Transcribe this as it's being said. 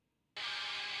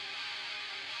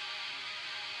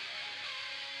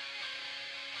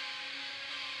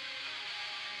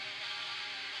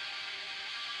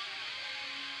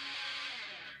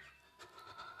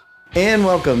And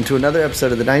welcome to another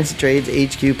episode of the Dynasty Trades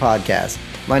HQ podcast.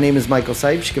 My name is Michael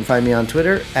Sipes. You can find me on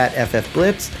Twitter at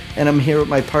FFBlitz, and I'm here with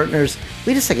my partners.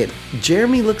 Wait a second.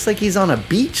 Jeremy looks like he's on a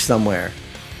beach somewhere.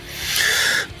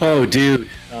 Oh, dude.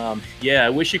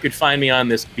 I wish you could find me on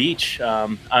this beach.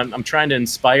 I'm trying to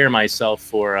inspire myself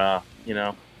for,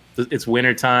 it's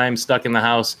wintertime, stuck in the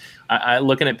house. I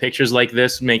looking at pictures like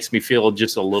this makes me feel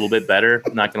just a little bit better,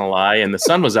 not going to lie. And the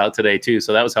sun was out today, too,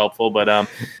 so that was helpful. But,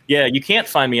 you can't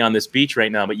find me on this beach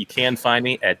right now, but you can find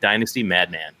me at Dynasty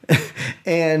Madman.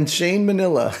 And Shane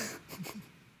Manila.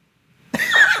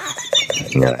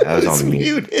 Yeah, I was on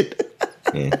mute. Muted.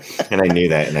 Yeah. And I knew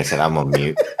that, and I said, I'm on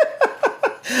mute.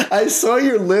 I saw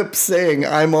your lips saying,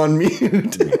 I'm on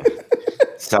mute. Yeah.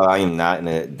 So I am not in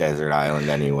a desert island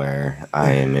anywhere.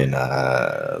 I am in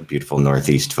beautiful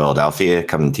northeast Philadelphia,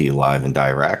 coming to you live and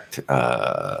direct. That's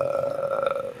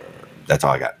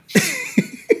all I got.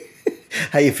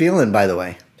 How you feeling, by the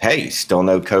way? Hey, still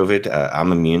no COVID.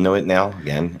 I'm immune to it now.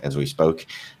 Again, as we spoke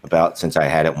about, since I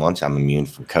had it once, I'm immune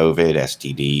from COVID,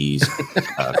 STDs,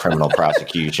 criminal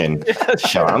prosecution.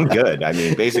 So I'm good. I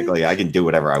mean, basically, I can do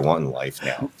whatever I want in life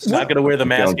now. So not going to wear the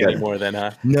mask anymore then,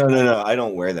 huh? No. I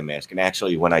don't wear the mask. And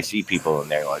actually, when I see people and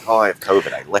they're like, oh, I have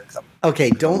COVID, I lick them. Okay,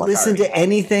 don't listen to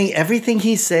anything. Everything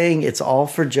he's saying, it's all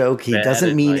for joke. He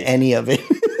doesn't mean any of it.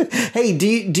 Hey, do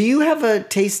you have a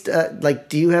taste?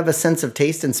 Do you have a sense of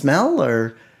taste and smell,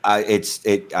 or? So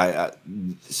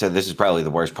this is probably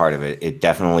the worst part of it. It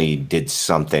definitely did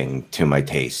something to my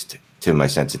taste, to my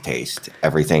sense of taste.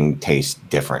 Everything tastes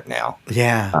different now.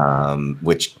 Yeah.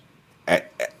 Which I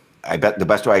bet the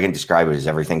best way I can describe it is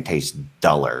everything tastes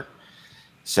duller.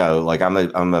 So like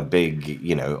I'm a big,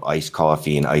 iced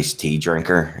coffee and iced tea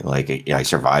drinker. Like I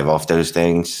survive off those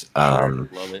things. Love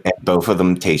it. And both of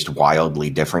them taste wildly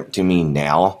different to me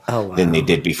now than they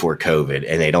did before COVID,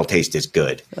 and they don't taste as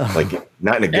good. Like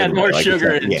not in a good way. Add more like sugar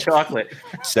and chocolate.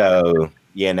 So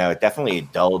it definitely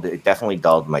dulled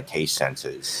my taste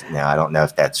senses. Now I don't know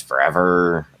if that's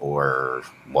forever or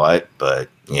what, but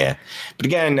yeah. But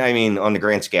again, I mean, on the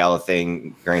grand scheme of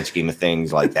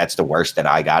things, like that's the worst that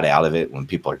I got out of it when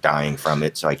people are dying from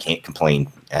it. So I can't complain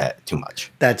too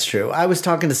much. That's true. I was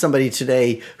talking to somebody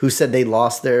today who said they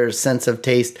lost their sense of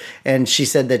taste, and she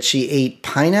said that she ate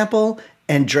pineapple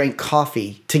and drank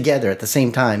coffee together at the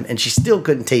same time, and she still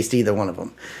couldn't taste either one of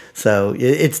them. So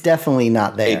it's definitely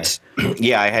not there. I just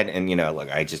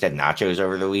had nachos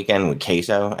over the weekend with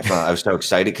queso. I was so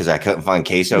excited because I couldn't find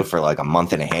queso for like a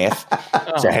month and a half.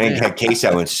 So I hadn't had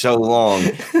queso in so long.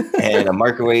 And I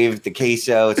microwaved the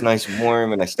queso. It's nice and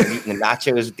warm. And I started eating the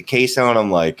nachos with the queso. And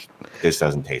I'm like, this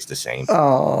doesn't taste the same.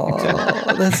 Oh,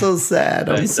 that's so sad.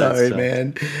 I'm sorry,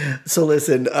 man. So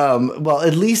listen,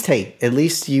 at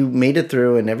least you made it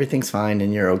through and everything's fine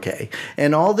and you're okay.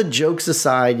 And all the jokes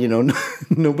aside,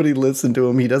 nobody listened to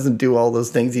him. He doesn't do all those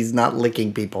things. He's not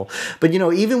licking people. But,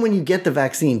 even when you get the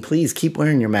vaccine, please keep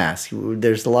wearing your mask.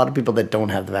 There's a lot of people that don't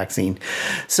have the vaccine.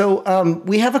 So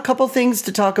we have a couple things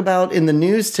to talk about in the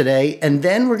news today, and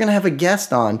then we're going to have a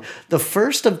guest on, the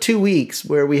first of 2 weeks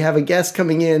where we have a guest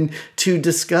coming in to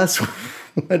discuss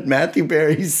what Matthew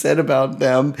Berry said about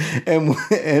them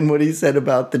and what he said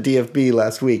about the DFB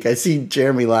last week. I see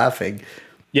Jeremy laughing.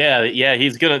 Yeah,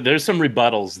 there's some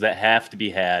rebuttals that have to be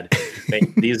had.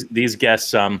 These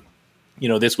guests,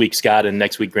 this week Scott and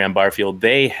next week Graham Barfield,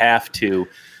 they have to,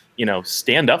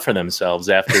 stand up for themselves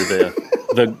after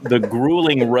the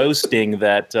grueling roasting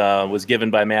that was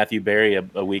given by Matthew Berry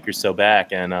a week or so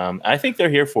back, and I think they're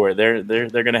here for it. They're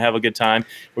going to have a good time.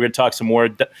 We're going to talk some more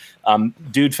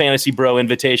Dude Fantasy Bro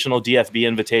Invitational, DFB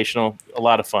Invitational, a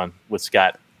lot of fun with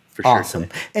Scott. For awesome.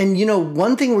 Sure. And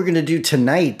one thing we're going to do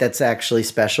tonight that's actually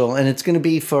special, and it's going to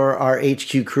be for our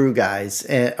HQ crew guys,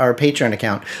 our Patreon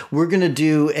account. We're going to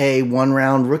do a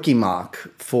 1-round rookie mock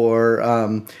for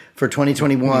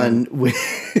 2021 with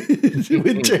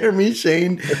Jeremy,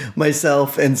 Shane,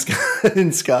 myself, and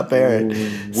Scott Barrett.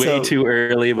 Way too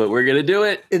early, but we're going to do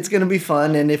it. It's going to be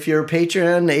fun. And if you're a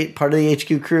Patreon, part of the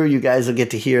HQ crew, you guys will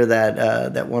get to hear that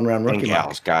 1-round rookie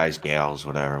mock. Guys, gals,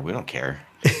 whatever. We don't care.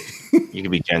 You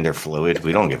can be gender fluid.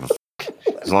 We don't give a fuck.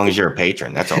 As long as you're a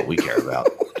patron, that's all we care about.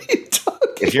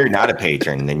 If you're not a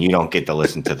patron, then you don't get to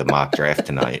listen to the mock draft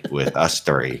tonight with us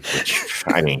three. Which,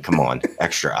 I mean, come on,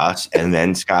 extra us, and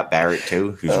then Scott Barrett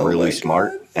too, who's really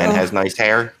smart and has nice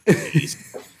hair. He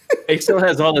still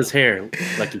has all his hair,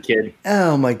 lucky kid.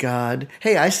 Oh my God!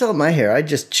 Hey, I still have my hair. I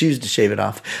just choose to shave it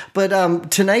off. But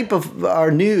tonight,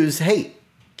 our news. Hey,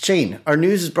 Shane, our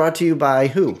news is brought to you by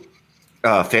who?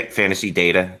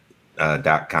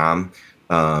 FantasyData.com.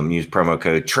 Use promo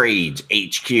code TRADES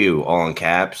HQ all in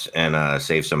caps and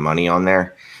save some money on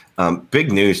there.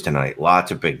 Big news tonight.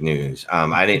 Lots of big news.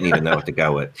 I didn't even know what to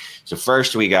go with. So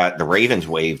first we got the Ravens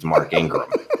waived Mark Ingram.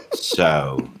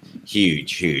 So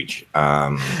huge. Is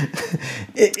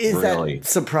really, that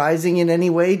surprising in any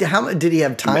way? How did he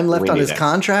have time left on his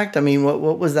contract? I mean,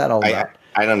 what was that all about?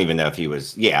 I don't even know if he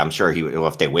was. Yeah, I'm sure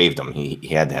if they waived him, he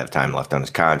had to have time left on his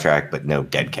contract, but no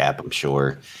dead cap, I'm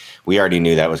sure. We already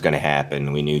knew that was going to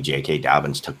happen. We knew J.K.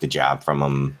 Dobbins took the job from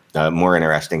him. The more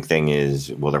interesting thing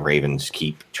is, will the Ravens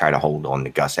try to hold on to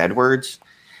Gus Edwards?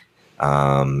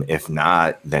 If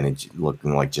not, then it's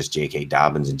looking like just J.K.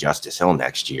 Dobbins and Justice Hill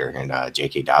next year, and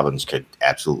J.K. Dobbins could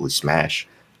absolutely smash.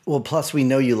 Well, plus we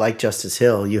know you like Justice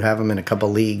Hill. You have him in a couple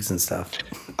leagues and stuff.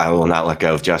 I will not let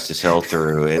go of Justice Hill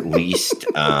through at least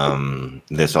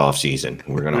this offseason.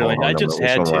 We're going to hold on I just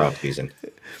had to. Offseason.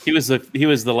 He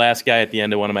was the last guy at the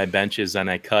end of one of my benches, and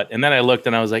I cut. And then I looked,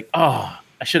 and I was like, oh,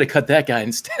 I should have cut that guy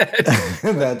instead.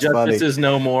 That's Justice funny. is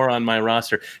no more on my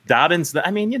roster. Dobbins,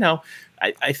 I mean,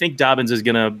 I think Dobbins is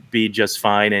going to be just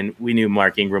fine, and we knew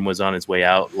Mark Ingram was on his way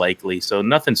out likely, so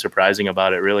nothing surprising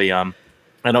about it, really.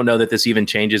 I don't know that this even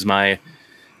changes my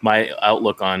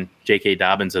outlook on J.K.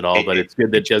 Dobbins at all, but it's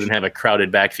good that it doesn't have a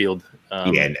crowded backfield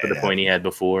to the point he had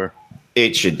before.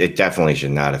 It definitely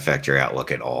should not affect your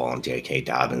outlook at all on J.K.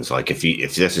 Dobbins. Like if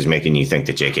this is making you think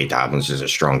that J.K. Dobbins is a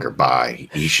stronger buy,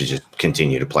 you should just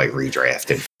continue to play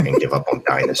redraft and give up on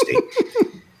Dynasty.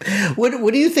 What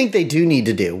do you think they do need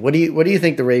to do? What do you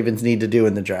think the Ravens need to do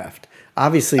in the draft?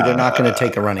 Obviously, they're not going to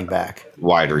take a running back.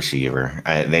 Wide receiver.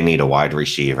 They need a wide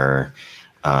receiver.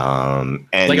 And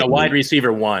like a wide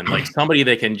receiver one, like somebody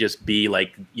that can just be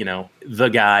like, the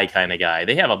guy kind of guy.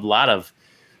 They have a lot of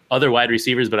other wide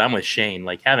receivers, but I'm with Shane.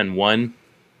 Like having one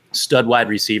stud wide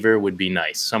receiver would be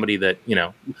nice. Somebody that,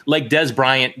 like Dez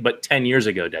Bryant, but 10 years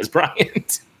ago, Dez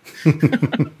Bryant.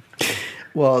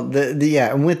 Well,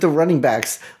 and with the running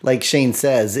backs, like Shane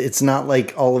says, it's not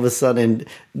like all of a sudden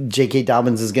J.K.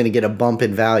 Dobbins is going to get a bump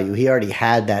in value. He already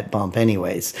had that bump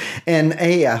anyways. And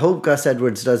hey, I hope Gus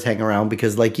Edwards does hang around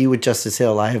because like you with Justice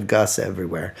Hill, I have Gus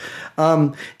everywhere.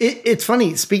 It's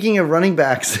funny. Speaking of running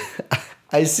backs,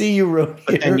 I see you wrote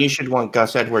here. And you should want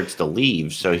Gus Edwards to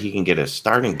leave so he can get a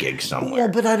starting gig somewhere. Yeah,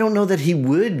 but I don't know that he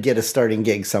would get a starting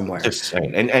gig somewhere. Just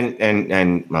saying.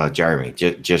 And Jeremy,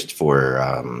 just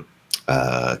for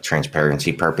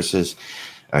transparency purposes,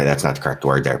 that's not the correct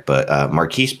word there, but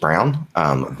Marquise Brown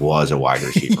was a wide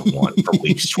receiver one for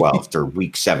weeks 12 through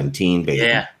week 17, baby.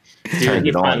 Yeah.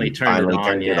 He finally turned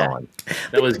it on.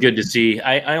 That was good to see.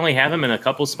 I only have him in a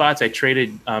couple spots. I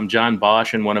traded John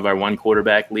Bosch in one of our one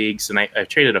quarterback leagues, and I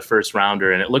traded a first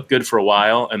rounder, and it looked good for a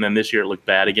while, and then this year it looked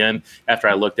bad again after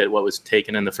I looked at what was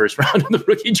taken in the first round of the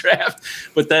rookie draft.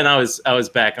 But then I was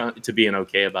back to being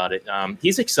okay about it.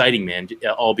 He's exciting, man,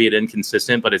 albeit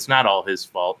inconsistent, but it's not all his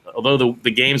fault. Although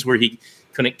the games where he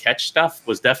couldn't catch stuff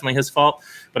was definitely his fault.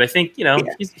 But I think,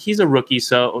 he's a rookie.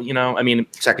 So,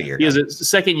 second year. He's a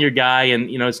second year guy and,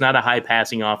 it's not a high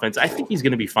passing offense. I think he's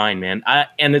going to be fine, man.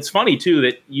 And it's funny too,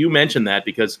 that you mentioned that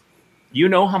because you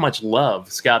know how much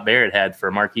love Scott Barrett had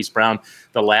for Marquise Brown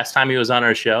the last time he was on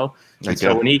our show. And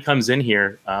so when he comes in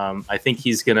here, I think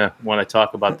he's going to want to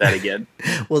talk about that again.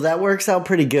 Well, that works out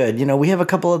pretty good. We have a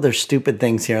couple other stupid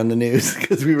things here on the news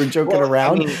because we were joking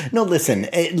around. No, listen.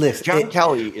 John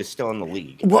Kelly is still in the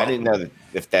league. Well, I didn't know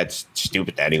if that's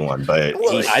stupid to anyone, but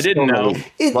I didn't know.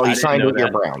 He signed with your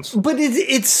Browns. But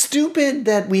it's stupid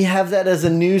that we have that as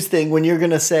a news thing when you're going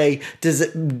to say,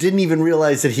 didn't even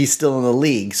realize that he's still in the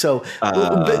league. So,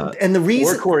 and the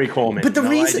reason. Or Corey Coleman. But the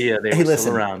reason. Idea they were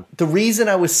still around. The reason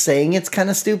I was saying it's kind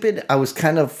of stupid, I was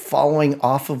kind of following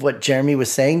off of what Jeremy was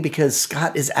saying because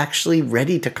Scott is actually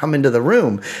ready to come into the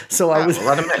room. So I was.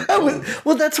 Let him in.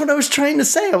 Well, that's what I was trying to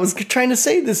say. I was trying to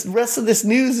say this rest of this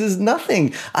news is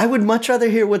nothing. I would much rather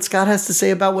hear what Scott has to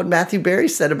say about what Matthew Berry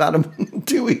said about him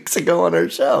 2 weeks ago on our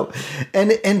show.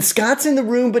 And Scott's in the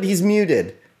room, but he's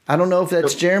muted. I don't know if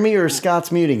that's Jeremy or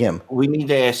Scott's muting him. We need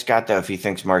to ask Scott, though, if he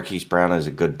thinks Marquise Brown is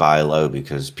a good buy low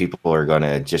because people are going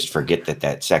to just forget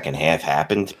that second half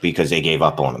happened because they gave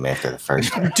up on him after the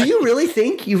first half. Do you really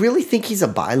think he's a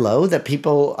buy low that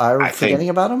people are forgetting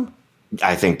about him?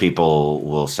 I think people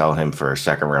will sell him for a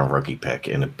second round rookie pick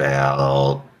in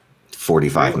about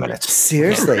 45 minutes.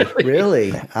 Seriously?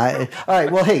 Really? All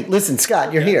right. Well, hey, listen,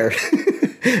 Scott, you're here.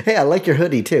 Hey, I like your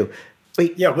hoodie too.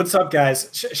 Wait. Yeah, what's up, guys?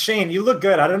 Shane, you look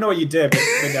good. I don't know what you did,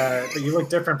 but you look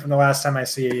different from the last time I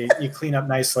see you. You clean up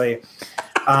nicely.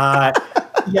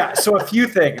 Yeah, so a few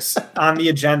things on the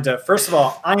agenda. First of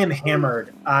all, I am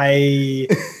hammered. I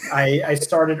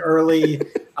started early.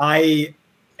 I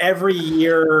every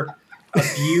year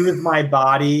abuse my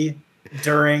body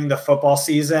during the football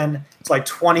season. It's like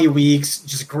 20 weeks,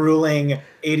 just grueling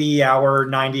 80-hour,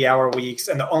 90-hour weeks.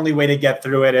 And the only way to get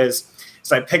through it is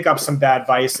I pick up some bad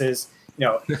vices. I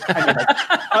mean, like,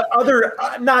 other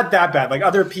not that bad. Like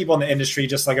other people in the industry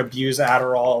just like abuse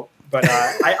Adderall, but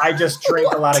I just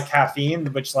drink a lot of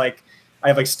caffeine, which like I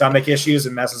have like stomach issues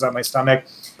and messes up my stomach.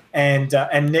 And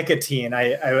nicotine.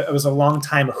 I was a long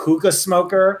time hookah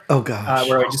smoker. Oh gosh,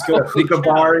 where I just go to hookah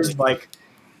bars, like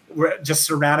we're just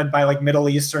surrounded by like Middle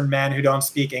Eastern men who don't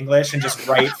speak English and just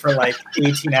write for like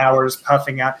 18 hours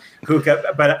puffing out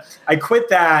hookah. But I quit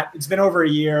that. It's been over a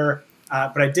year,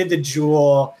 but I did the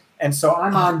Juul. And so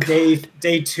I'm on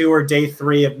day 2 or day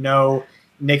 3 of no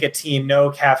nicotine, no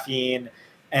caffeine.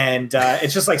 And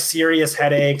it's just like serious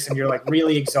headaches and you're like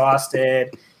really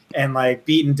exhausted and like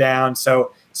beaten down.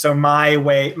 So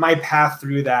my path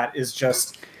through that is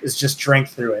just drink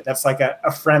through it. That's like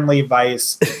a friendly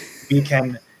vice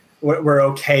we're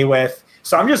okay with.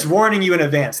 So I'm just warning you in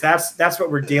advance. That's what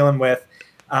we're dealing with.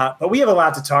 But we have a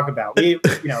lot to talk about.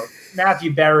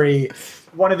 Matthew Berry,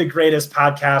 one of the greatest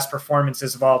podcast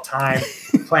performances of all time,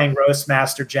 playing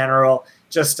Roastmaster General,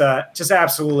 just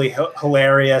absolutely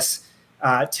hilarious,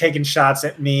 taking shots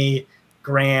at me,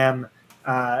 Graham,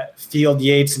 Field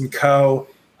Yates and co.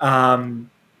 And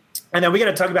then we got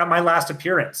to talk about my last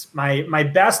appearance, my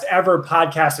best ever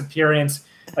podcast appearance.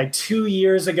 Like 2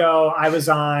 years ago, I was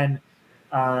on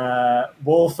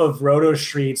Wolf of Roto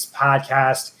Street's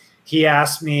podcast. He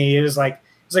asked me, it was like,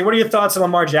 what are your thoughts on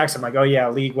Lamar Jackson? I'm like, oh yeah,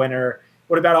 league winner.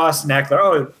 What about Austin Eckler?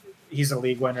 Oh, he's a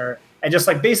league winner. And just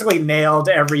like basically nailed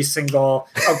every single,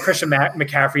 Christian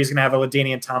McCaffrey is going to have a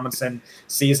LaDainian Tomlinson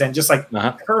season. Just like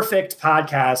perfect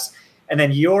podcast. And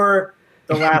then the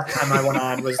last time I went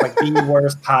on was like the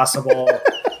worst possible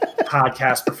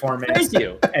podcast performance. Thank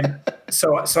you. And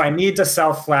so I need to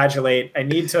self-flagellate. I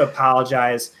need to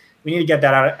apologize. We need to get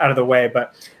that out of the way.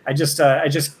 But I just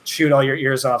chewed all your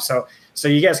ears off. So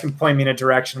you guys can point me in a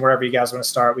direction wherever you guys want to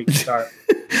start. We can start.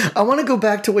 I want to go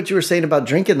back to what you were saying about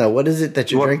drinking, though. What is it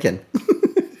that you're drinking?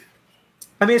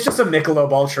 I mean, it's just a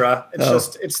Michelob Ultra.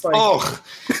 It's like oh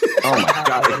my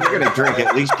God! If you're gonna drink,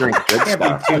 at least drink good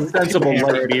stuff. Sensible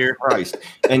light beer. Christ.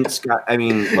 And Scott, I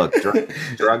mean, look,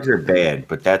 drugs are bad,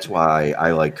 but that's why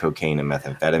I like cocaine and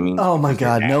methamphetamine. Oh my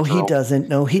God! No, he doesn't.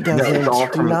 No, he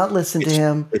doesn't. Do not listen to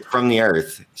him. It's from the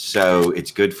earth, so it's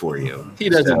good for you. He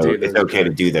doesn't do that. It's okay to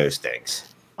do those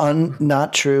things.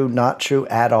 Not true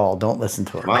at all. Don't listen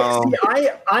to him.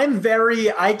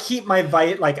 I keep my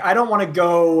bite. Like I don't want to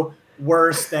go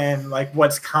worse than like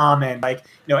what's common. Like,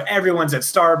 everyone's at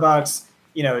Starbucks,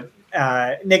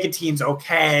 nicotine's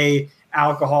okay,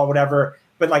 alcohol, whatever.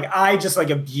 But like, I just like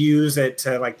abuse it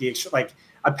to like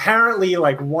apparently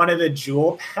like one of the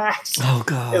Juul packs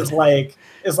is like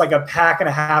a pack and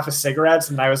a half of cigarettes.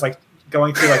 And I was like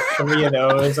going through like 3 of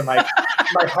those and like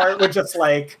my heart would just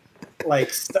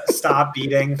stop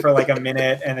beating for like a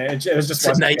minute. And it was just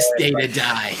a nice day to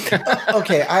die.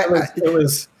 Okay.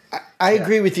 I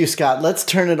agree with you, Scott. Let's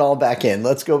turn it all back in.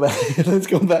 Let's go back. Let's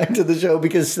go back to the show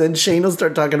because then Shane will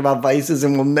start talking about vices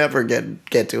and we'll never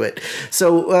get to it.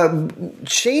 So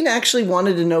Shane actually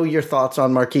wanted to know your thoughts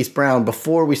on Marquise Brown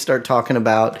before we start talking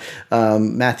about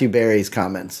Matthew Berry's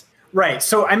comments. Right.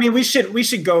 So I mean, we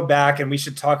should go back and we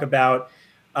should talk about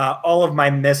all of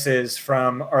my misses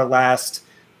from our last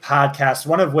podcast.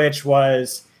 One of which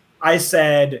was I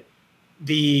said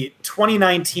the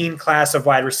 2019 class of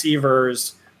wide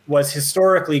receivers was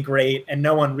historically great and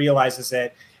no one realizes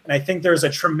it. And I think there's a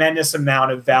tremendous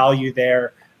amount of value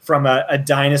there from a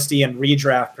dynasty and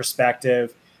redraft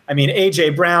perspective. I mean, A.J.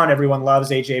 Brown, everyone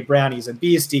loves A.J. Brown. He's a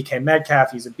beast. DK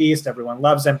Metcalf, he's a beast. Everyone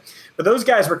loves him. But those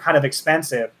guys were kind of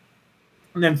expensive.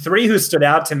 And then 3 who stood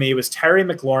out to me was Terry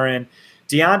McLaurin,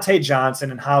 Deontay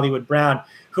Johnson, and Hollywood Brown,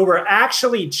 who were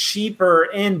actually cheaper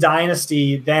in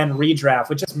dynasty than redraft,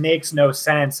 which just makes no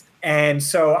sense. And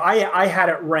so I had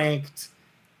it ranked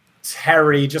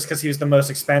Terry just because he was the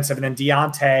most expensive. And then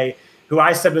Deontay, who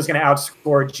I said was going to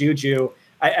outscore Juju.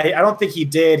 I don't think he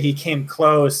did. He came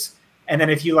close. And then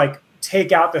if you like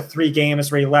take out the 3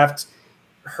 games where he left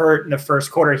hurt in the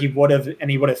first quarter, he would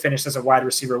have finished as a wide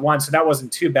receiver 1. So that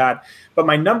wasn't too bad. But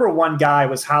my number 1 guy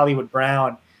was Hollywood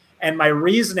Brown. And my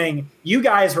reasoning, you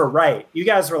guys were right. You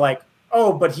guys were like,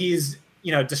 oh, but he's,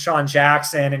 Deshaun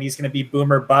Jackson and he's going to be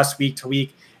boomer bust week to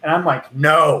week. And I'm like,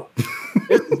 no,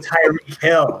 this is Tyreek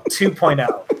Hill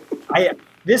 2.0.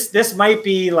 This might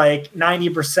be like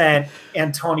 90%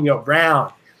 Antonio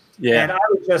Brown. Yeah. And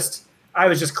I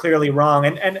was just clearly wrong.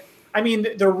 And I mean,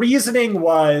 the reasoning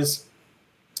was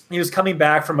he was coming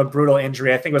back from a brutal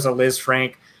injury. I think it was a Liz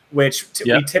Frank, which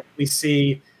we typically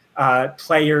see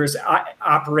players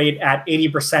operate at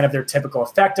 80% of their typical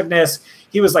effectiveness.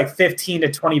 He was like 15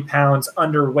 to 20 pounds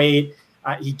underweight.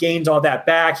 He gained all that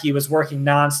back. He was working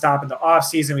nonstop in the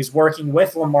offseason. He was working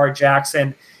with Lamar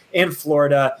Jackson in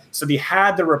Florida. So they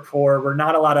had the rapport where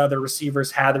not a lot of other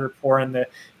receivers had the rapport in the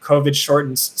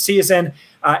COVID-shortened season.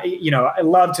 I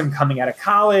loved him coming out of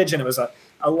college, and it was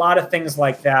a lot of things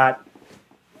like that.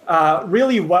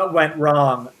 Really, what went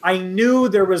wrong? I knew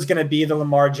there was going to be the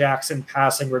Lamar Jackson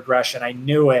passing regression. I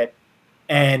knew it,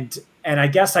 and I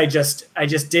guess I just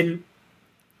didn't.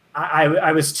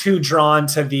 I was too drawn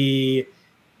to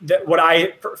what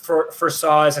I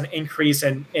foresaw as an increase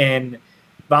in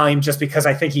volume, just because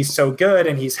I think he's so good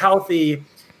and he's healthy,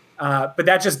 but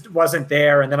that just wasn't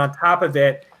there. And then on top of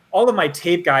it, all of my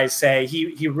tape guys say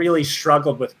he really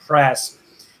struggled with press,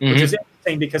 which is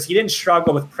interesting because he didn't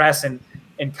struggle with press in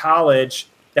college.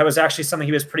 That was actually something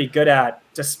he was pretty good at,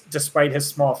 despite his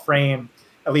small frame,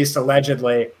 at least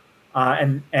allegedly.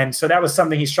 And so that was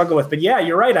something he struggled with. But yeah,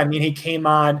 you're right. I mean, he came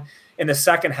on in the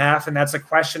second half, and that's a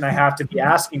question I have to be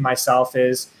asking myself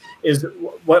is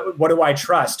what do I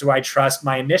trust? Do I trust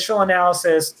my initial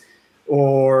analysis,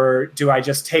 or do I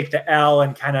just take the L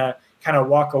and kind of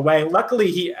walk away?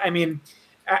 Luckily,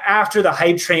 after the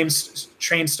hype train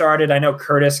started, I know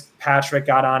Curtis Patrick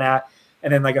got on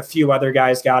and then like a few other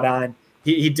guys got on.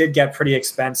 He did get pretty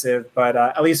expensive, but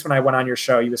at least when I went on your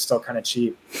show, he was still kind of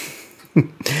cheap.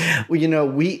 Well,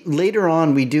 we later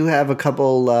on we do have a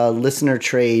couple listener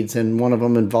trades, and one of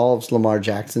them involves Lamar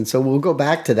Jackson. So we'll go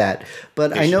back to that.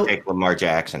 But I know take Lamar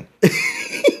Jackson.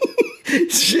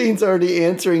 Shane's already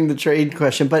answering the trade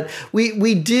question, but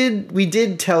we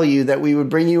did tell you that we would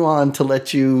bring you on to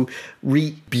let you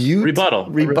rebuttal.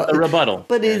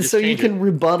 But so you can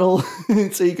rebuttal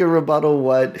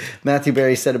what Matthew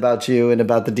Berry said about you and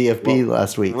about the DFB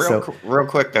last week. Real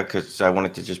quick though, because I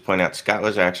wanted to just point out Scott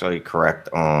was actually correct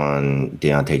on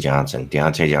Deontay Johnson.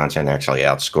 Deontay Johnson actually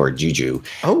outscored Juju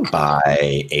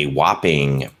by a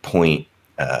whopping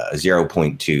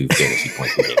 0.2 fantasy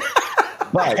points a game.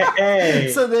 But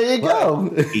so there you go.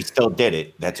 He still did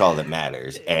it. That's all that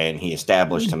matters. And he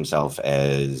established himself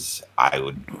as, I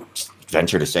would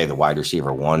venture to say, the wide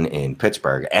receiver 1 in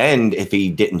Pittsburgh. And if he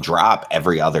didn't drop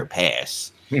every other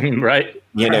pass, right?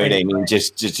 You know what I mean?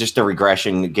 Just a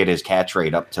regression, get his catch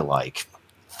rate up to like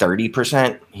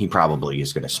 30%, he probably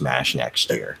is going to smash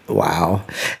next year. Wow.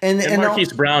 And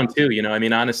Marquise Brown too,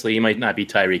 honestly, he might not be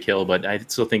Tyreek Hill, but I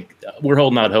still think we're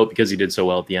holding out hope because he did so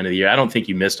well at the end of the year. I don't think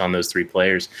you missed on those 3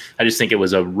 players. I just think it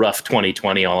was a rough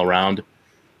 2020 all around.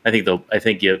 I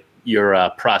think your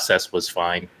process was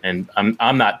fine, and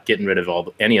I'm not getting rid of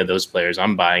any of those players.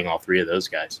 I'm buying all 3 of those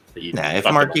guys. If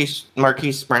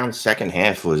Marquise Brown's second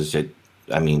half was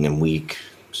in week.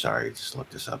 Sorry, just look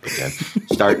this up again.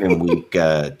 Starting in week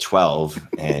 12,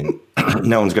 and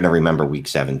no one's going to remember week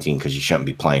 17 because you shouldn't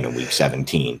be playing in week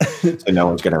 17. So no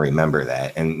one's going to remember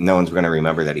that, and no one's going to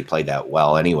remember that he played that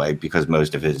well anyway, because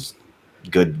most of his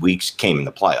good weeks came in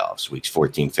the playoffs, weeks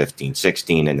 14, 15,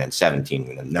 16, and then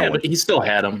 17. And then but he still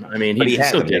had them. I mean, he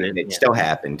still did it. It still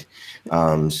happened.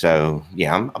 So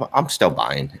yeah, I'm still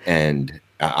buying, and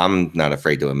I'm not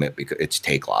afraid to admit because it's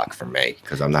take lock for me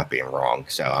because I'm not being wrong.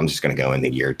 So I'm just going to go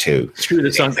into year 2. Screw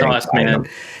the sunk cost, man.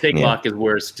 Take lock is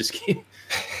worse. Just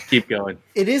keep going.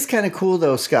 It is kind of cool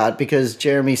though, Scott, because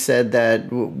Jeremy said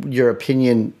that your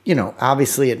opinion,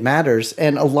 obviously it matters.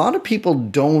 And a lot of people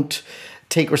don't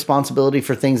take responsibility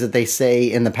for things that they say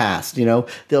in the past.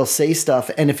 They'll say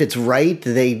stuff, and if it's right,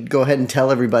 they go ahead and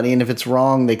tell everybody, and if it's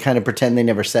wrong, they kind of pretend they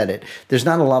never said it. There's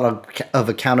not a lot of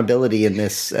accountability in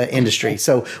this industry.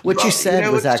 So what you said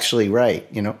was actually right.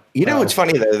 It's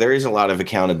funny though. There is a lot of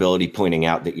accountability pointing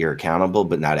out that you're accountable,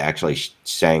 but not actually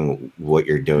saying what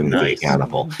you're doing to be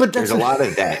accountable. But there's a lot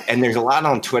of that, and there's a lot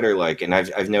on Twitter. And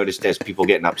I've noticed this: people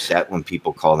getting upset when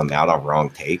people call them out on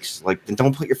wrong takes. Then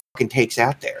don't put your fucking takes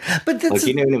out there. But that's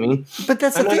you know what I mean? But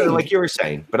that's the thing. Like you were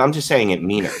saying, but I'm just saying it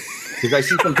meaner because I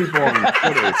see some people on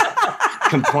Twitter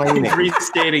complaining,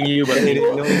 restating you, but it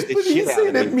annoys the shit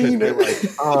out of me. They're like,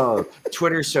 "Oh,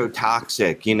 Twitter's so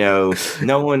toxic." No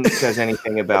one says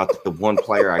anything about the 1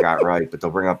 player I got right, but they'll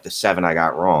bring up the 7 I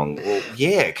got wrong. Well,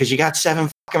 yeah, because you got 7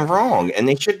 fucking wrong, and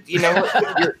they should, you know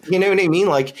what I mean?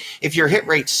 Like, if your hit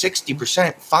rate's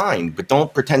 60%, fine, but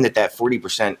don't pretend that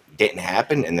 40% didn't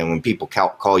happen, and then when people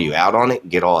call you out on it,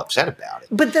 get all upset about it.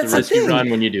 But that's the thing. You run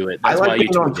when you do it. That's I like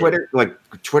being on Twitter. Like,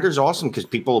 Twitter's awesome because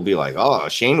people will be like, "Oh,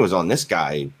 Shane was on this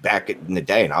guy back in the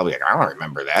day," and I'll be like, "I don't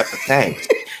remember that, but thanks."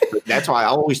 But that's why I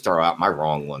always throw out my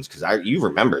wrong ones because you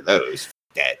remember those.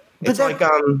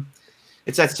 It's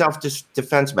It's that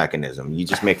self-defense mechanism. You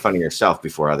just make fun of yourself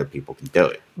before other people can do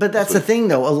it. But that's the thing,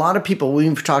 though. A lot of people,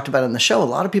 we've talked about in the show, a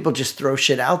lot of people just throw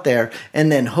shit out there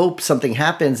and then hope something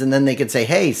happens, and then they could say,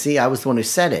 hey, see, I was the one who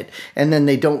said it. And then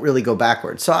they don't really go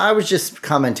backwards. So I was just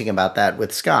commenting about that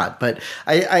with Scott. But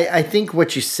I think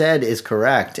what you said is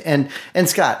correct. And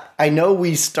Scott, I know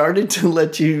we started to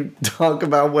let you talk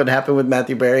about what happened with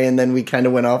Matthew Berry, and then we kind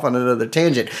of went off on another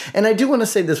tangent. And I do want to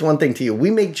say this one thing to you.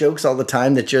 We make jokes all the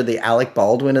time that you're the Alec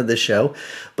Baldwin of the show.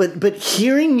 But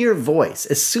hearing your voice,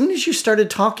 as soon as you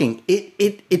started talking,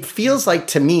 it feels like,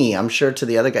 to me, I'm sure to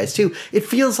the other guys too, it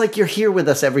feels like you're here with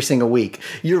us every single week.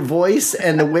 Your voice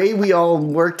and the way we all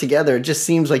work together, it just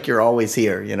seems like you're always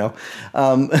here, you know?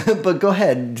 But go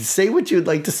ahead, say what you'd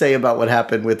like to say about what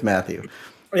happened with Matthew.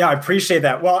 Yeah, I appreciate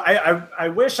that. Well, I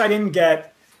wish I didn't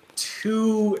get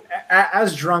too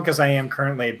as drunk as I am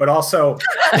currently, but also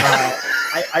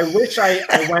I wish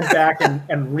I went back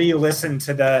and re-listened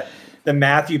to the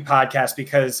Matthew podcast,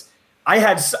 because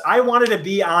I wanted to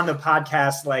be on the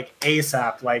podcast like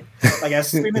ASAP, like as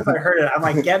soon as I heard it, I'm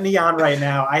like, get me on right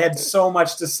now. I had so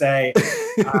much to say.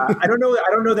 I don't know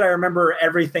that I remember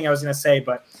everything I was going to say,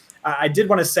 but I did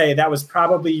want to say that was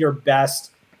probably your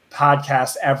best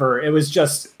podcast ever. It was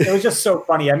just so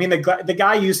funny. I mean, the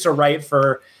guy used to write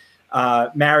for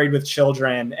Married with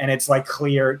Children, and it's like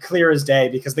clear as day,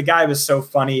 because the guy was so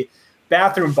funny.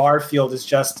 Bathroom Barfield is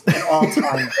just an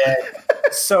all-time hit.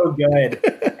 So good.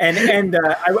 And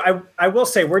I will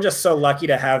say, we're just so lucky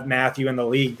to have Matthew in the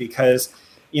league, because,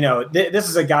 you know, this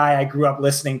is a guy I grew up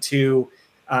listening to,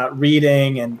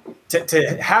 reading, and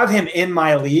to have him in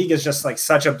my league is just like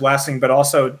such a blessing, but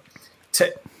also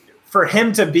for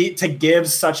him to give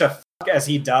such a fuck as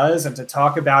he does, and to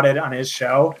talk about it on his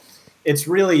show, it's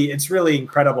really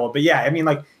incredible. But yeah, I mean,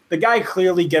 like, the guy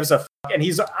clearly gives a fuck, and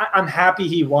I'm happy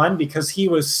he won, because he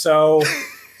was so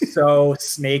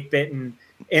snake bitten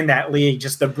in that league.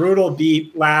 Just the brutal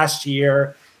beat last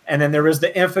year, and then there was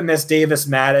the infamous Davis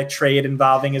Maddox trade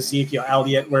involving Ezekiel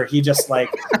Elliott, where he just like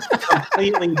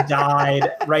completely died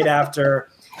right after,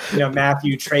 you know,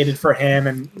 Matthew traded for him,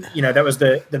 and you know, that was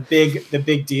the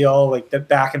big deal, like the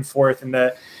back and forth in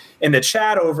the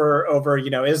chat over, you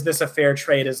know, is this a fair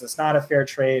trade? Is this not a fair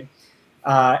trade?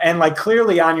 And like,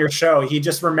 clearly on your show, he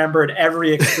just remembered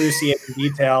every excruciating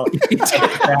detail of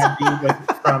that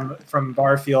beat from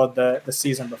Barfield the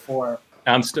season before.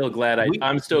 I'm still glad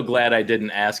I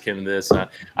didn't ask him this.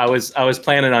 I was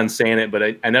planning on saying it, but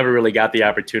I never really got the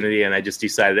opportunity, and I just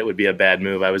decided it would be a bad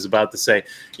move. I was about to say,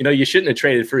 you know, you shouldn't have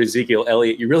traded for Ezekiel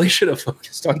Elliott. You really should have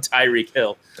focused on Tyreek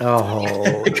Hill.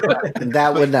 Oh,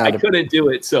 that would not. I couldn't do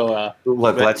it. So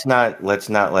look, let's not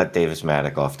let Davis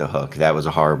Maddox off the hook. That was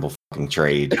a horrible fucking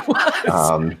trade.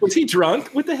 Was he drunk?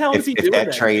 What the hell is he doing? If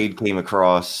that trade came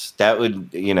across, that would,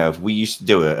 you know, we used to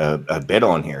do a bit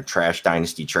on here, Trash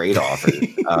Dynasty trade offer.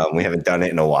 We haven't done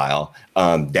it in a while.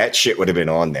 That shit would have been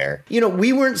on there. You know,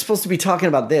 we weren't supposed to be talking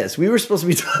about this. We were supposed to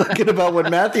be talking about what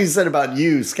Matthew said about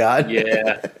you, Scott.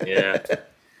 Yeah.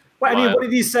 Well, I mean, what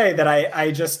did he say? That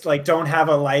I just like don't have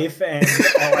a life, and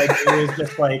all I do is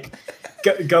just like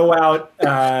go out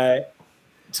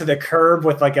to the curb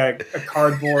with like a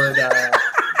cardboard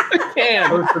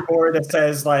poster board that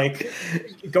says like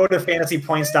go to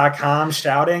fantasypoints.com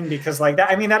shouting, because like that,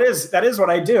 I mean, that is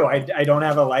what I do. I don't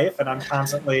have a life, and I'm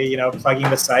constantly, you know, plugging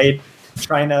the site,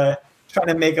 trying to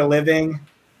make a living.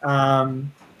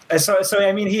 So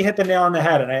I mean, he hit the nail on the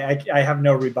head, and I have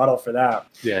no rebuttal for that.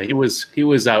 Yeah, he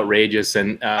was outrageous,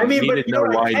 and I mean, but you know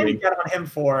what I can get on him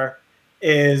for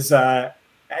is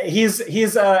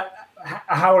he's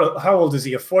how old is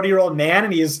he? A 40-year-old man,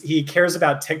 and he cares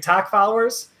about TikTok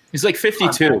followers. He's like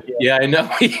 52. Yeah, I know.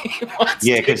 He wants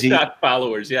TikTok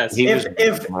followers. Yes, he was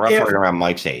roughly around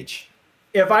Mike's age.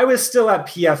 If I was still at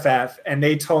PFF and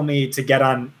they told me to get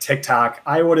on TikTok,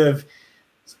 I would have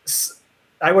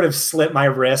slit my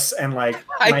wrists, and like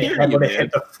my head would have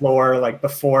hit the floor like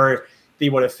before they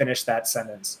would have finished that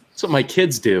sentence. That's what my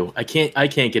kids do. I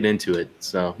can't get into it.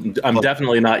 So I'm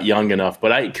definitely not young enough,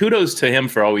 but kudos to him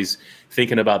for always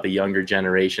thinking about the younger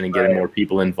generation and getting more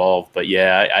people involved. But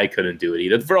yeah, I couldn't do it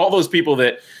either. For all those people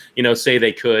that, you know, say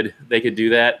they could do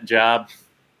that job,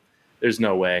 there's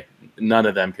no way. None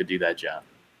of them could do that job.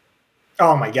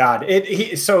 Oh my God.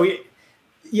 Here's something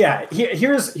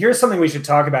we should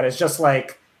talk about. It's just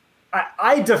like,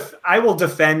 I will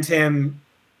defend him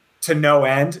to no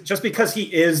end, just because he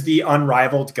is the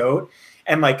unrivaled GOAT.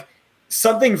 And like,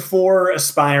 something for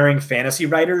aspiring fantasy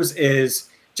writers is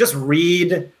just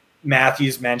read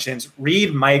Matthew's mentions,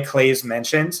 read Mike Clay's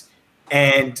mentions,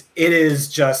 and it is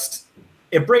just,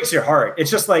 it breaks your heart.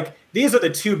 It's just like, these are the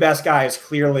two best guys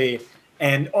clearly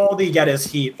and all they get is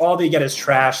heat. All they get is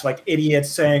trash, like idiots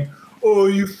saying, "Oh,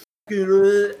 you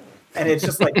fucking," and it's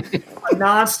just like a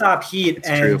nonstop heat. It's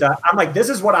and I'm like, this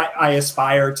is what I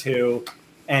aspire to,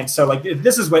 and so like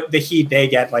this is what the heat they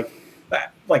get. Like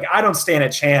I don't stand a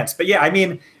chance. But yeah, I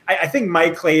mean, I think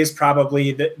Mike Clay is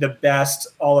probably the best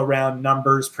all around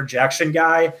numbers projection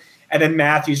guy. And then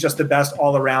Matthew's just the best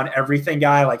all around everything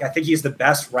guy. Like I think he's the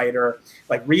best writer.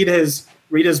 Like read his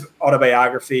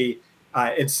autobiography.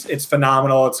 It's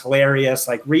phenomenal. It's hilarious.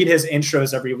 Like read his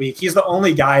intros every week. He's the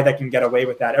only guy that can get away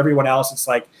with that. Everyone else, it's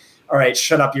like, all right,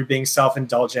 shut up. You're being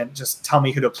self-indulgent. Just tell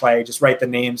me who to play. Just write the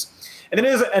names. And then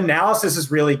his analysis is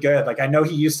really good. Like I know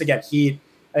he used to get heat.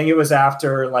 I think it was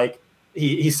after like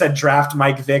he said draft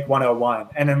Mike Vick 101.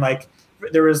 And then like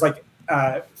there was like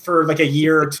for like a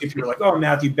year or two, people were like, oh,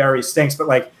 Matthew Berry stinks. But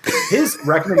like his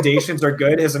recommendations are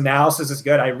good. His analysis is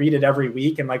good. I read it every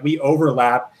week and like we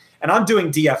overlap. And I'm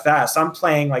doing DFS. I'm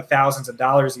playing like thousands of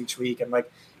dollars each week. And like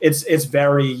it's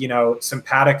very, you know,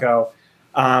 simpatico.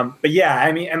 But yeah,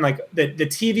 I mean, and like the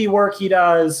TV work he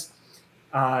does,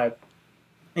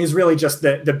 he's really just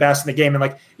the best in the game. And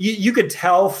like you could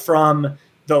tell from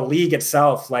the league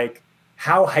itself, like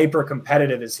how hyper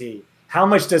competitive is he? How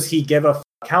much does he give a fuck?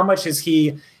 How much is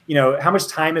he, you know, how much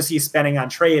time is he spending on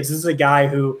trades? This is a guy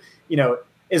who, you know,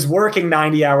 is working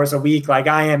 90 hours a week like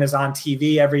I am, is on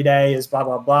TV every day, is blah,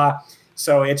 blah, blah.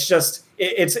 So it's just,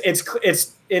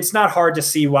 it's not hard to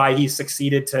see why he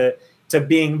succeeded to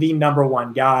being the number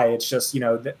one guy. It's just, you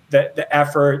know, the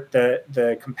effort,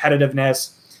 the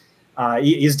competitiveness.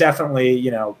 He's definitely,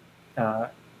 you know,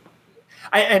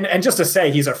 and just to say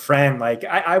he's a friend, like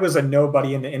I was a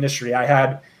nobody in the industry. I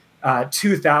had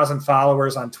 2,000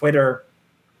 followers on Twitter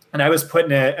and I was put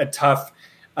in a tough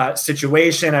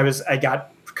situation. I got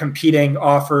competing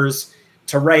offers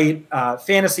to write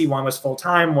fantasy. One was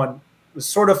full-time, one was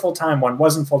sort of full-time, one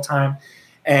wasn't full-time.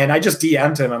 And I just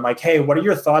DM'd him. I'm like, hey, what are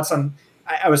your thoughts on,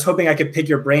 I was hoping I could pick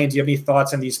your brain. Do you have any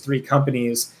thoughts on these three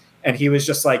companies? And he was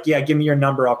just like, yeah, give me your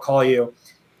number. I'll call you.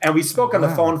 And we spoke on the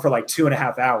phone for like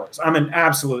 2.5 hours. I'm an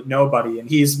absolute nobody. And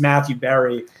he's Matthew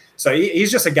Berry. So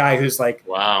he's just a guy who's like,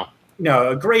 wow, you know,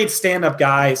 a great stand-up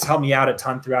guy. He's helped me out a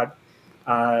ton throughout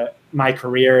my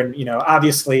career. And, you know,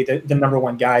 obviously the number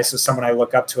one guy. So someone I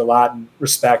look up to a lot and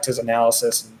respect his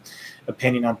analysis and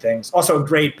opinion on things. Also a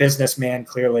great businessman,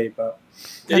 clearly, but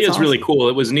it is really cool.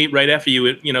 It was neat right after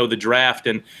the draft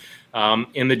and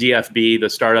in the DFB, the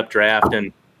startup draft. And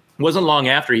it wasn't long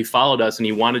after he followed us and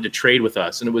he wanted to trade with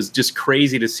us. And it was just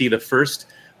crazy to see the first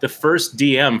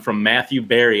DM from Matthew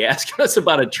Berry asking us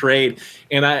about a trade.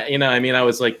 And I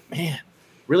was like, man,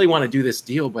 really want to do this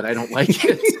deal, but I don't like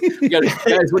it.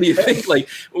 Guys, what do you think? Like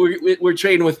we're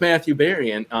trading with Matthew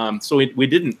Berry. And so we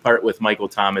didn't part with Michael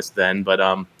Thomas then, but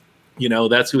you know,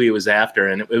 that's who he was after.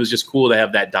 And it was just cool to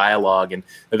have that dialogue. And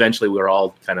eventually we were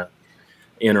all kind of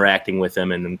interacting with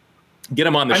him and get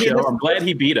him on the show. I'm glad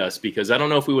he beat us because I don't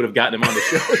know if we would have gotten him on the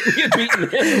show if we had beaten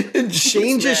him. And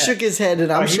Shane just shook his head,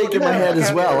 and I'm shaking my head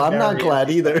as well. I'm not glad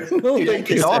either.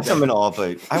 He's awesome and all,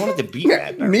 but I wanted to beat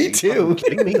that. Me too.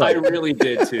 I really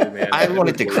did too, man. I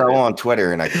wanted to crow on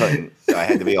Twitter, and I couldn't. So I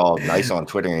had to be all nice on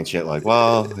Twitter and shit. Like,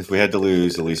 well, if we had to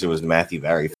lose, at least it was Matthew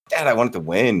Berry. Dad, I wanted to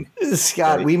win.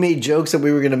 Scott, right? We made jokes that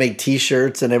we were going to make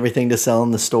T-shirts and everything to sell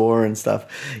in the store and stuff.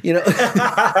 You know,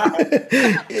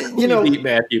 beat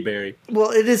Matthew Berry.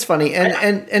 Well, it is funny,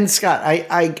 and Scott,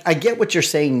 I get what you're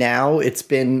saying now. It's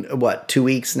been 2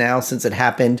 weeks now since it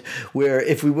happened. Where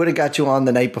if we would have got you on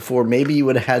the night before, maybe you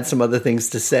would have had some other things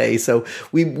to say. So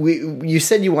you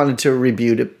said you wanted to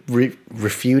refute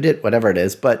it, whatever it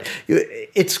is, but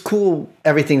it's cool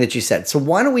everything that you said. So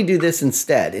why don't we do this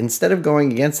instead of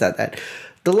going against that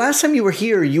the last time you were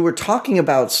here, you were talking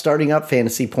about starting up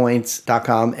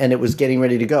fantasypoints.com and it was getting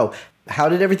ready to go. How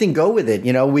did everything go with it?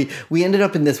 You know, we ended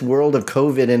up in this world of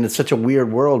COVID and it's such a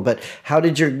weird world, but how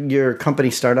did your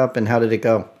company start up and how did it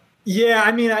go? Yeah,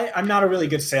 I mean, I'm not a really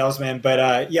good salesman,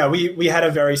 but yeah, we had a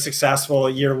very successful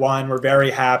year one. We're very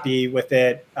happy with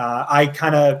it. I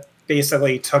kind of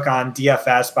basically took on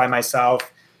DFS by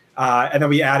myself. And then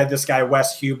we added this guy,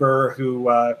 Wes Huber,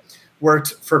 who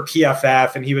worked for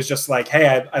PFF, and he was just like,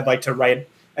 hey, I'd like to write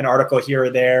an article here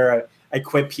or there. I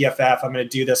quit PFF. I'm going to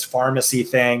do this pharmacy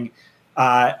thing.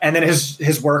 And then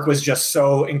his work was just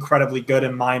so incredibly good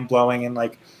and mind-blowing. And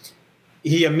like,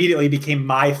 he immediately became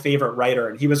my favorite writer,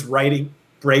 and he was writing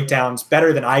breakdowns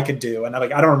better than I could do. And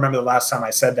I don't remember the last time I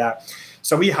said that.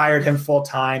 So we hired him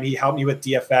full-time. He helped me with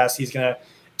DFS. He's going to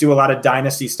do a lot of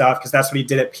dynasty stuff because that's what he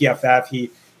did at PFF.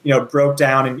 He, broke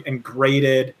down and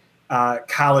graded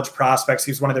college prospects.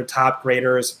 He was one of their top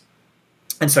graders.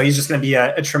 And so he's just going to be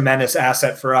a tremendous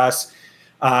asset for us.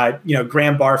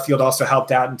 Graham Barfield also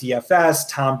helped out in DFS.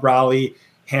 Tom Brawley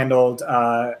handled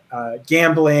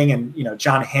gambling, and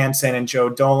John Hansen and Joe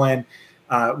Dolan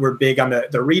were big on the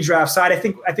redraft side. I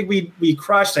think we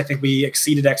crushed. I think we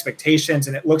exceeded expectations,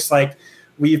 and it looks like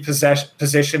we've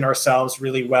positioned ourselves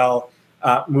really well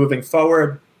moving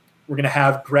forward. We're going to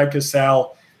have Greg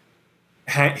Cassell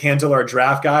handle our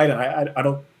draft guide, and I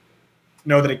don't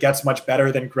know that it gets much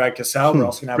better than Greg Cassell. We're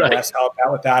also going to have Wes help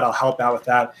out with that. I'll help out with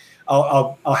that.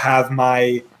 I'll have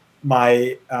my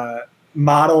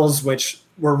models, which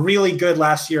were really good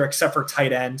last year, except for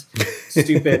tight end,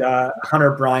 stupid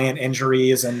Hunter Bryant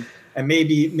injuries, and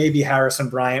maybe Harrison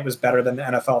Bryant was better than the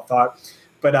NFL thought.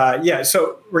 But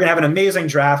so we're gonna have an amazing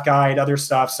draft guide, other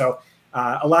stuff. So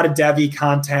a lot of Devy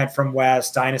content from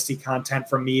Wes, Dynasty content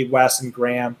from me, Wes, and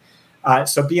Graham.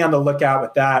 So be on the lookout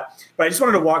with that. But I just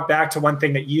wanted to walk back to one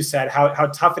thing that you said, how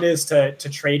tough it is to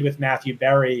trade with Matthew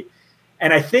Berry.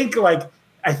 And I think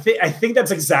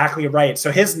that's exactly right.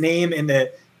 So his name in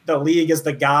the league is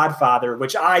the Godfather,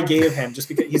 which I gave him just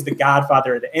because he's the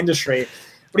Godfather of the industry.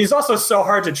 But he's also so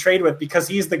hard to trade with because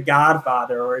he's the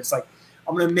Godfather, or it's like,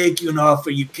 I'm going to make you an offer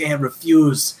you can't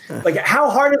refuse. Like, how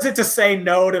hard is it to say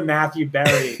no to Matthew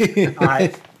Berry?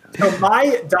 So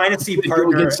my dynasty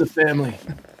partner against the family.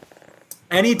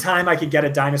 Anytime I could get a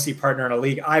dynasty partner in a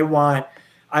league, I want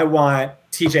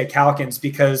TJ Calkins,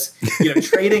 because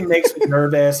trading makes me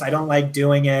nervous. I don't like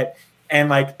doing it.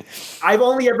 And I've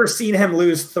only ever seen him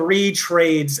lose 3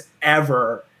 trades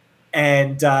ever.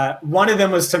 And one of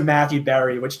them was to Matthew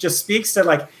Berry, which just speaks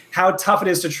to how tough it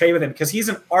is to trade with him, because he's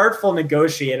an artful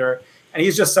negotiator and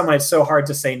he's just someone it's so hard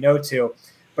to say no to.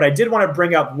 But I did want to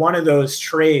bring up one of those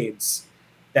trades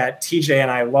that TJ and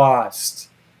I lost,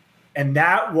 and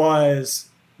that was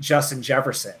Justin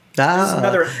Jefferson. This is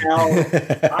another L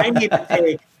I need to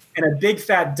take, and a big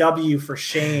fat W for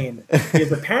Shane,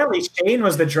 because apparently Shane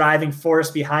was the driving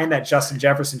force behind that Justin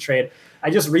Jefferson trade. I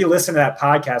just re-listened to that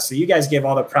podcast, so you guys gave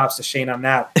all the props to Shane on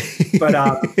that. But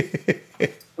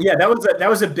that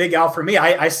was a big L for me.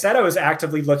 I said I was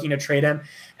actively looking to trade him,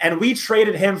 and we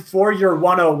traded him for your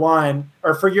 101,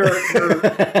 or for your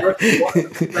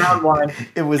round one.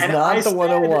 It was not the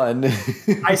 101.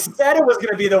 I said it was going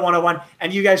to be the 101,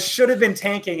 and you guys should have been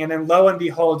tanking, and then lo and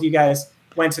behold, you guys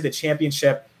went to the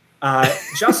championship.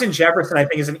 Justin Jefferson, I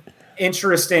think, is an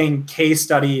interesting case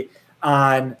study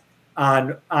on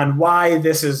why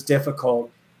this is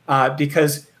difficult,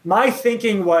 because my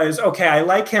thinking was, okay, I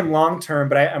like him long-term,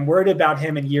 but I'm worried about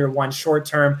him in year one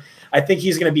short-term. I think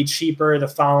he's going to be cheaper the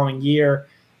following year.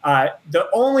 The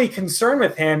only concern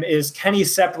with him is, can he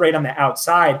separate on the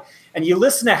outside? And you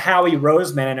listen to Howie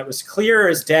Roseman, and it was clear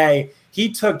as day.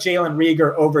 He took Jalen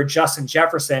Reagor over Justin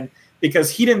Jefferson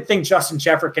because he didn't think Justin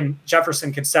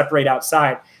Jefferson could separate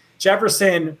outside.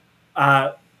 Jefferson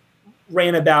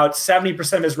ran about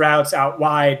 70% of his routes out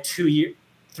wide 3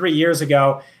 years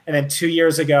ago, and then 2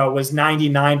 years ago was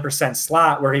 99%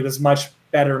 slot, where he was much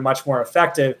better, much more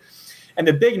effective. And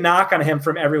the big knock on him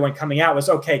from everyone coming out was,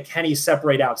 okay, can he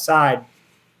separate outside?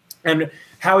 And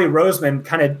Howie Roseman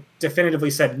kind of definitively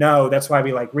said no, that's why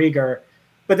we like Reagor.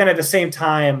 But then at the same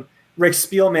time, Rick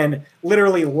Spielman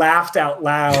literally laughed out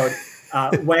loud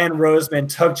when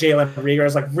Roseman took Jalen Reagor. I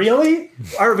was like, really?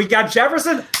 All right, we got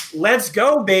Jefferson? Let's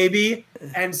go, baby.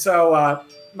 And so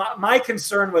my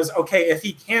concern was, okay, if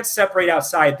he can't separate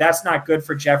outside, that's not good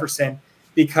for Jefferson,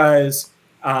 because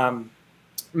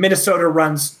Minnesota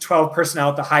runs 12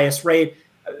 personnel at the highest rate,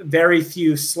 very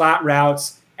few slot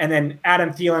routes, and then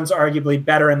Adam Thielen's arguably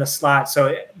better in the slot.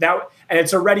 So and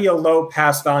it's already a low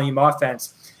pass volume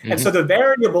offense. Mm-hmm. And so the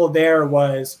variable there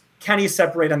was, can he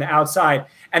separate on the outside?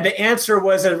 And the answer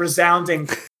was a resounding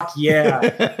yeah.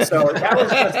 So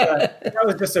that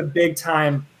was just a big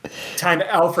time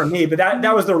L for me. But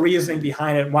that was the reasoning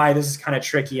behind it, why this is kind of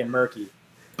tricky and murky.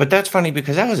 But that's funny,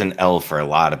 because that was an L for a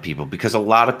lot of people, because a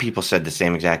lot of people said the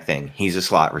same exact thing. He's a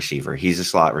slot receiver. He's a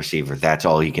slot receiver. That's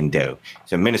all he can do.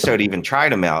 So Minnesota even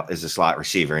tried him out as a slot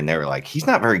receiver, and they were like, he's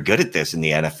not very good at this in the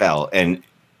NFL. And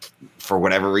for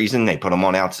whatever reason, they put him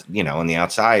on the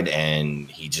outside,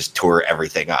 and he just tore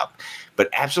everything up. But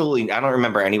absolutely, I don't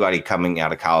remember anybody coming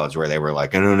out of college where they were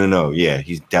like, no, yeah,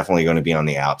 he's definitely going to be on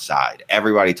the outside.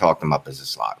 Everybody talked him up as a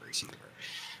slot receiver.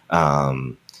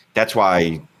 That's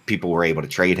why people were able to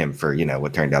trade him for,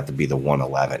 what turned out to be the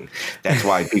 111. That's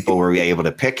why people were able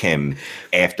to pick him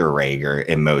after Reagor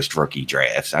in most rookie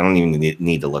drafts. I don't even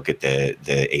need to look at the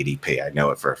ADP. I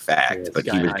know it for a fact, but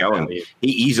he was going. He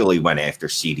easily went after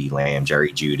CeeDee Lamb,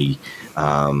 Jerry Jeudy.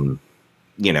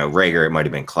 Reagor, it might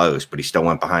have been close, but he still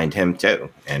went behind him too,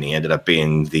 and he ended up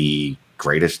being the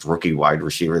greatest rookie wide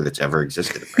receiver that's ever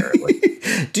existed, apparently.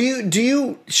 Do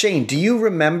you, Shane, do you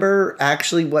remember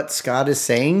actually what Scott is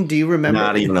saying? Do you remember?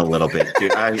 Not even a little bit,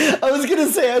 dude. I was going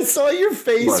to say, I saw your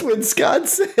face when Scott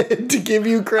said to give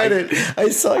you credit. I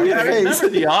saw your face.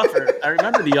 I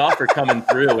remember the offer coming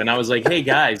through, and I was like, hey,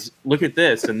 guys, look at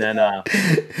this. And then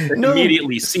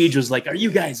immediately Siege was like, are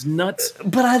you guys nuts?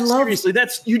 But I love... Seriously,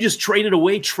 you just traded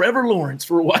away Trevor Lawrence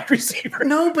for a wide receiver.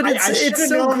 No, but it's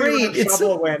so great. It's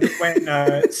so...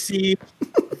 when Siege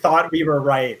thought we were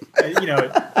right.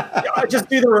 Just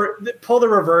pull the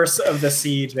reverse of the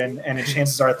Siege, and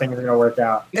chances are things are going to work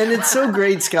out. And it's so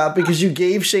great, Scott, because you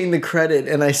gave Shane the credit,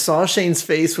 and I saw Shane's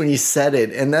face when you said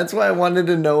it, and that's why I wanted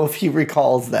to know if he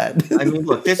recalls that. I mean,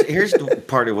 look, here's the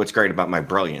part of what's great about my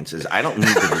brilliance is I don't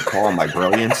need to recall my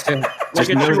brilliance.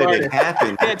 Just know that it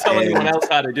happened. You can't tell anyone else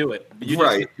how to do it.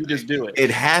 You just do it. It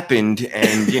happened,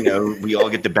 and we all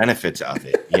get the benefits of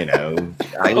it.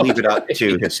 I leave it up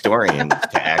to historians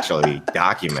to actually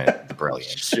document the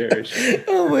brilliance. Sure.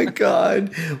 Oh my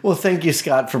God. Well, thank you,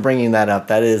 Scott, for bringing that up.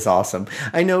 That is awesome.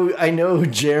 I know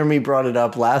Jeremy brought it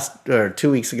up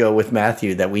 2 weeks ago with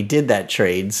Matthew that we did that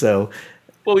trade. So,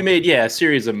 well, we made a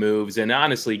series of moves, and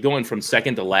honestly, going from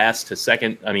second to last to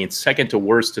second, second to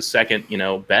worst to second,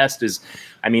 best is,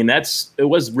 it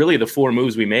was really the 4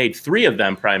 moves we made. 3 of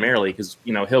them primarily because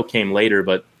Hill came later,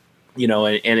 but.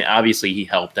 And obviously he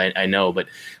helped, I know, but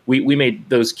we made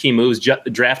those key moves,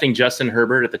 drafting Justin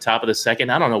Herbert at the top of the second.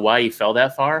 I don't know why he fell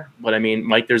that far, but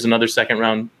Mike, there's another second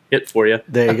round hit for you.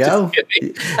 There you go.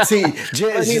 See,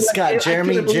 Scott,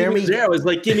 Jeremy. I was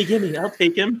like, gimme, I'll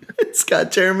take him.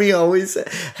 Scott, Jeremy always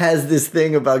has this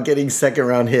thing about getting second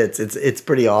round hits. It's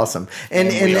pretty awesome. And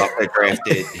we also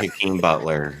drafted Hakeem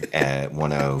Butler at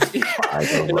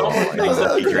 105 or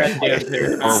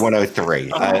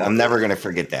 103. I'm never going to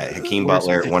forget that. Hakeem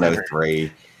Butler at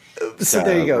 103. So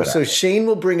there you go. So Shane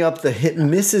will bring up the hit and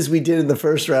misses we did in the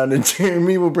first round, and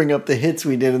Jeremy will bring up the hits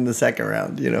we did in the second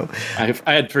round. I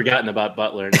had forgotten about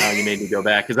Butler, and now you made me go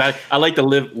back because I like to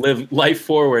live life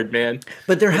forward, man.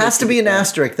 But there has to be an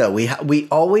asterisk, though. We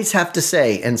always have to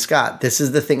say, and Scott, this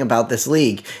is the thing about this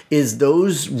league, is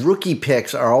those rookie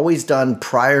picks are always done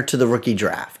prior to the rookie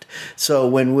draft. So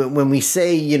when we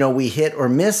say, we hit or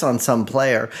miss on some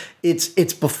player, it's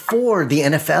before the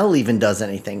NFL even does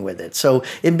anything with it. So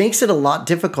it makes it a lot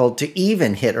difficult to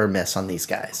even hit or miss on these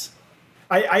guys.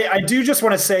 I do just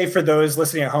want to say for those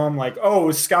listening at home, like,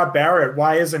 oh, Scott Barrett,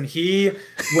 why isn't he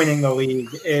winning the league?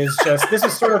 This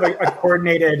is sort of a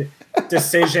coordinated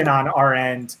decision on our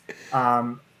end.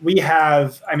 We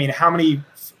have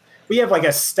like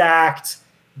a stacked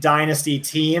dynasty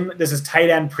team. This is tight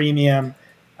end premium.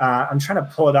 I'm trying to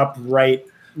pull it up right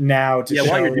now.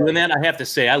 While you're doing that, I have to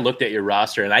say I looked at your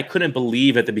roster and I couldn't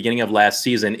believe at the beginning of last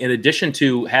season, in addition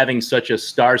to having such a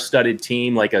star-studded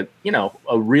team, like a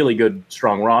really good,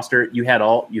 strong roster, you have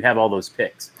all those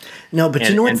picks. No, but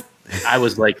you know what? I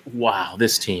was like, wow,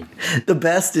 this team. The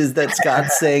best is that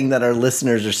Scott's saying that our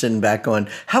listeners are sitting back going,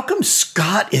 how come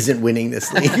Scott isn't winning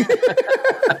this league?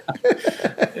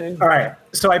 All right.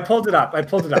 So I pulled it up.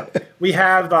 We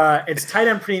have it's tight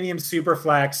end premium super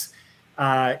flex.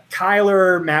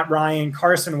 Kyler, Matt Ryan,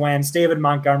 Carson Wentz, David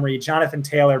Montgomery, Jonathan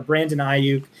Taylor, Brandon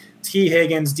Ayuk, T.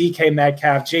 Higgins, DK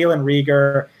Metcalf, Jalen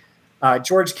Reagor,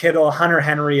 George Kittle, Hunter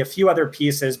Henry, a few other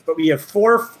pieces. But we have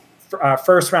 4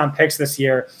 first round picks this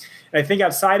year. And I think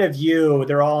outside of you,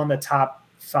 they're all in the top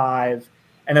 5.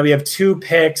 And then we have 2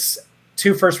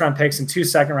 first round picks and 2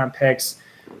 second round picks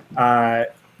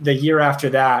the year after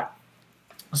that.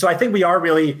 So I think we are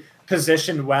really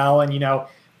positioned well. And,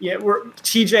 we're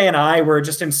TJ and I were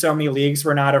just in so many leagues.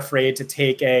 We're not afraid to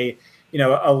take a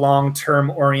long-term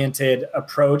oriented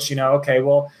approach. Okay,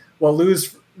 we'll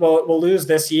lose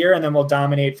this year and then we'll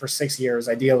dominate for 6 years,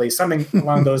 ideally, something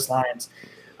along those lines.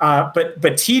 But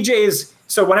TJ's,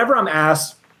 so whenever I'm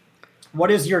asked,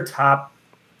 what is your top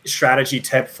strategy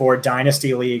tip for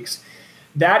dynasty leagues?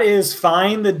 That is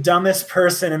find the dumbest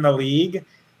person in the league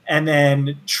and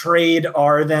then trade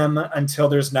them until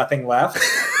there's nothing left.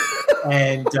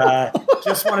 And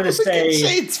just wanted to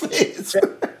say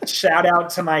shout out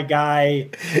to my guy,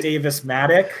 Davis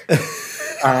Maddock.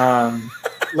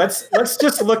 Let's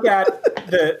just look at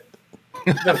the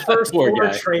first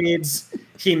 4 trades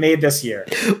he made this year.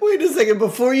 Wait a second.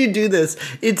 Before you do this,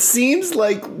 it seems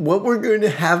like what we're going to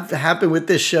have happen with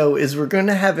this show is we're going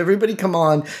to have everybody come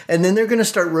on, and then they're going to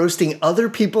start roasting other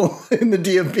people in the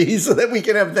DMP so that we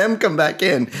can have them come back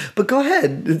in. But go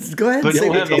ahead. But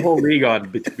you'll have the whole league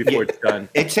on before it's done.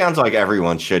 It sounds like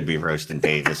everyone should be roasting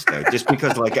Davis, though, just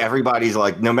because everybody's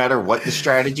no matter what the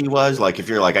strategy was, if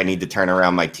you're I need to turn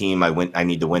around my team, I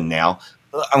need to win now.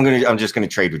 I'm just gonna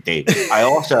trade with David. I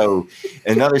also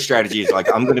another strategy is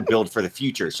like I'm gonna build for the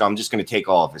future, so I'm just gonna take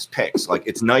all of his picks. Like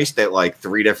it's nice that like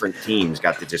 3 different teams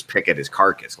got to just pick at his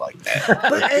carcass like that.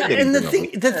 But, and the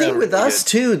thing with us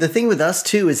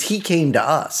too is he came to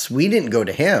us. We didn't go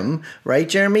to him, right,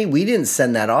 Jeremy? We didn't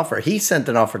send that offer. He sent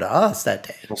an offer to us that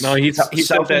day. No, he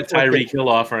sent that Tyreek Hill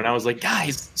offer, and I was like,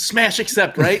 guys, smash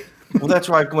accept, right? Well, that's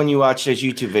why when you watch those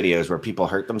YouTube videos where people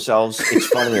hurt themselves, it's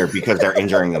funnier because they're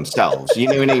injuring themselves. You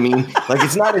know what I mean? Like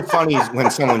it's not as funny as when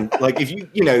someone like if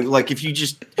you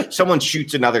just someone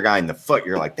shoots another guy in the foot,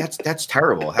 you're like, that's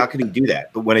terrible. How could he do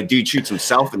that? But when a dude shoots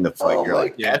himself in the foot, you're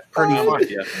like, that's pretty funny.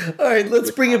 Yeah. All right,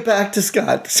 let's bring it back to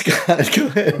Scott. Scott, go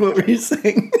ahead. What were you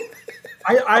saying?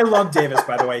 I love Davis,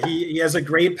 by the way. He has a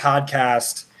great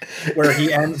podcast where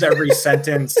he ends every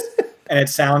sentence and it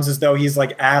sounds as though he's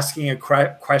like asking a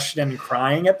question and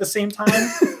crying at the same time.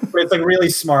 But it's like really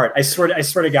smart. I swear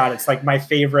to God, it's like my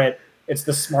favorite. It's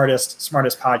the smartest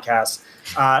podcast.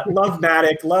 Love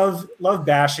Matic, love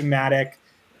bashing Matic,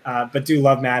 but do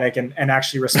love Matic and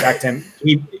actually respect him.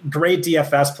 Great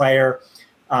DFS player.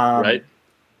 Right.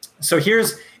 So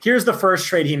here's the first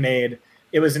trade he made.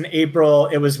 It was in April.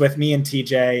 It was with me and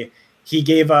TJ. He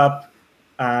gave up.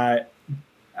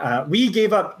 We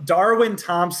gave up Darwin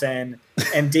Thompson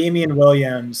and Damian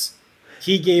Williams.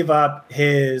 He gave up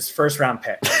his first round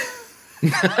pick.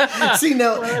 See,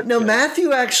 no,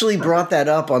 Matthew actually brought that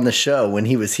up on the show when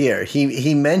he was here.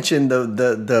 He mentioned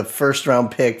the first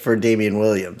round pick for Damian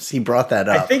Williams. He brought that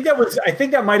up. I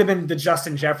think that might have been the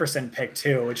Justin Jefferson pick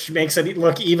too, which makes it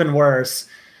look even worse.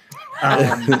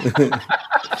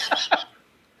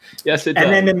 Yes, it does.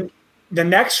 And then the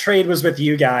next trade was with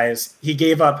you guys. He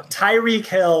gave up Tyreek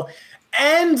Hill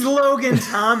and Logan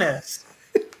Thomas.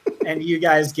 And you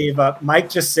guys gave up Mike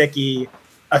Gesicki,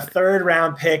 a 3rd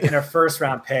round pick and a 1st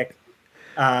round pick,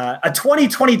 a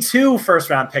 2022 1st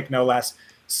round pick, no less.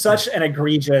 Such an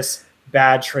egregious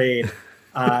bad trade.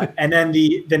 And then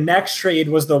the next trade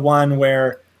was the one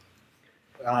where,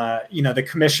 the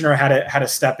commissioner had to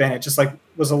step in. It just like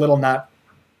was a little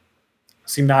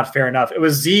seemed not fair enough. It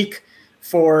was Zeke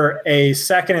for a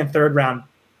 2nd and 3rd round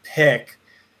pick,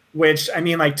 which, I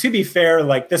mean, like, to be fair,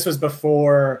 like this was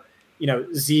before,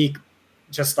 Zeke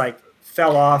just like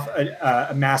fell off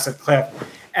a massive cliff.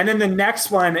 And then the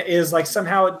next one is like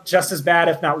somehow just as bad,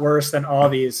 if not worse than all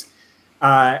these.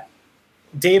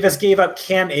 Davis gave up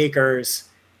Cam Akers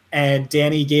and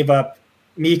Danny gave up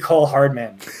Mecole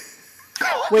Hardman.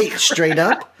 Wait, straight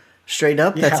up?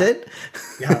 That's it?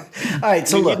 Yeah. All right,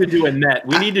 so we need to do a net.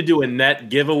 We need to do a net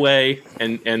giveaway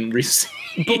and receive.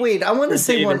 But wait, I want to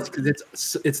say one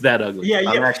because it's that ugly. Yeah,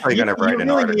 I'm actually going to write an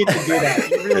article. You really need to do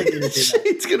that.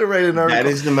 He's going to write an article. That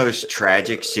is the most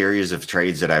tragic series of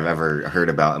trades that I've ever heard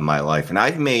about in my life, and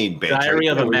I've made bad Diary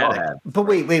trades. of a Matic. But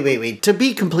wait. To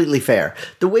be completely fair,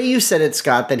 the way you said it,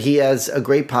 Scott, that he has a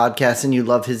great podcast and you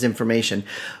love his information.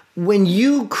 When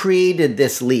you created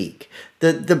this league,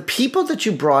 the people that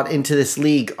you brought into this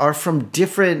league are from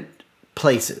different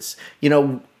places.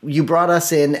 You brought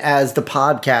us in as the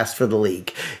podcast for the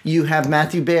league. You have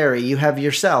Matthew Berry, you have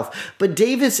yourself. But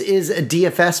Davis is a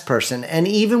DFS person. And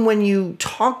even when you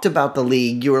talked about the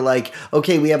league, you were like,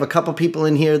 okay, we have a couple people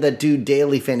in here that do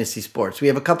daily fantasy sports. We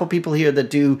have a couple people here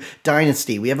that do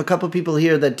dynasty. We have a couple people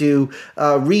here that do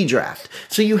redraft.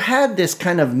 So you had this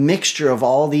kind of mixture of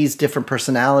all these different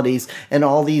personalities and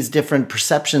all these different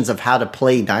perceptions of how to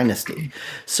play dynasty.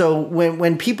 So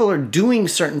when people are doing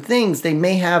certain things, they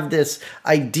may have this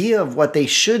idea of what they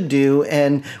should do,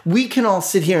 and we can all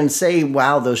sit here and say,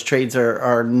 wow, those trades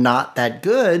are not that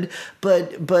good,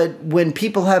 but when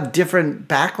people have different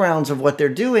backgrounds of what they're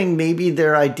doing, maybe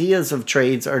their ideas of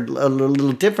trades are a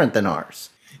little different than ours.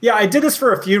 Yeah, I did this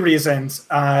for a few reasons.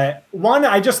 One,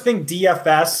 I just think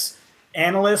DFS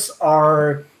analysts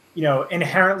are,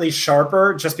 inherently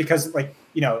sharper just because,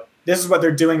 this is what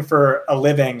they're doing for a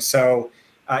living. So,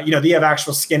 they have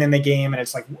actual skin in the game, and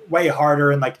it's like way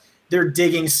harder, and like they're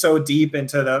digging so deep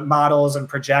into the models and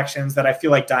projections that I feel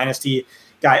like Dynasty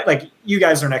guy, like you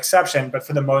guys are an exception, but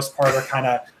for the most part are kind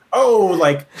of,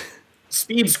 like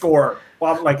speed score.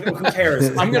 Well, like who cares?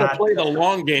 I'm going to play the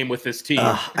long game with this team.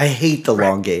 I hate the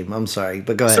long game. I'm sorry,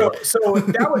 but go ahead. So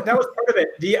that was part of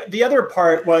it. The other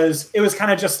part was it was kind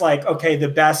of just like, okay, the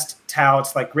best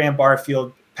touts like Graham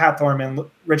Barfield, Pat Thorman,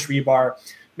 Rich Rebar,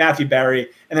 Matthew Berry,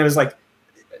 and it was like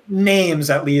names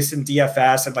at least in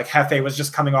DFS, and like Hefe was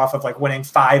just coming off of like winning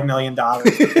 $5 million, one of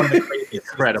the craziest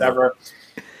seasons ever.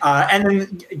 And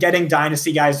then getting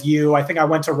dynasty guys. I think I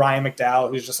went to Ryan McDowell,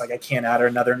 who's just like, I can't add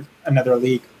another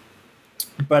league.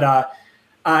 But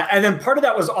and then part of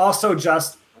that was also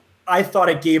just I thought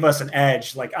it gave us an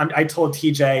edge. Like I told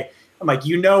TJ, I'm like,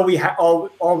 all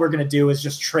we're going to do is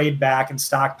just trade back and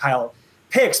stockpile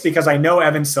picks because I know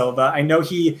Evan Silva. I know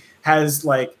he has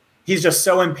he's just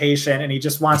so impatient and he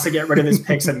just wants to get rid of his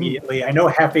picks immediately. I know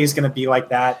Hefe's going to be like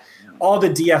that. All the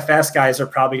DFS guys are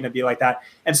probably going to be like that.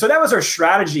 And so that was our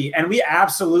strategy. And we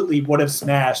absolutely would have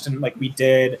smashed. And we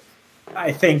did,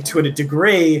 I think, to a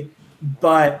degree.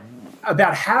 But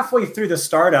about halfway through the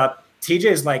startup,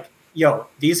 TJ's like, yo,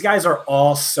 these guys are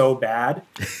all so bad.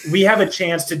 We have a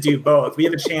chance to do both. We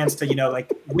have a chance to,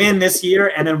 win this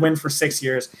year and then win for 6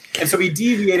 years. And so we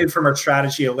deviated from our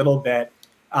strategy a little bit.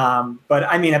 But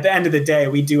I mean, at the end of the day,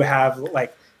 we do have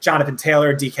Jonathan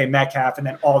Taylor, DK Metcalf, and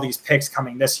then all these picks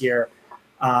coming this year.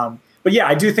 But yeah,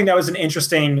 I do think that was an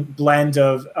interesting blend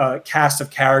of cast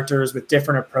of characters with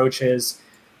different approaches.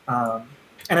 And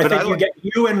I think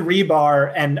you and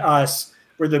Rebar and us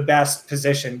were the best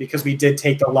position because we did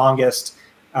take the longest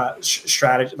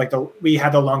strategy. We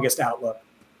had the longest outlook.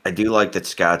 I do like that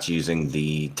Scott's using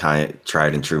the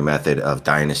tried and true method of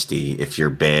dynasty. If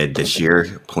you're bad this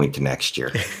year, point to next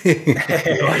year.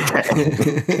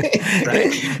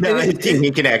 Right? No,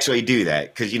 he can actually do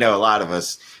that because, a lot of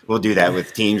us will do that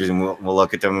with teams and we'll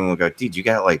look at them and we'll go, dude, you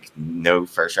got no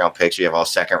first round picks. You have all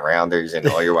second rounders and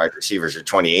all your wide receivers are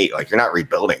 28. You're not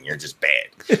rebuilding. You're just bad.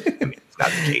 I mean, it's not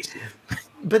the case.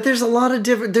 But there's a lot of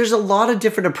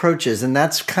different approaches, and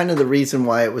that's kind of the reason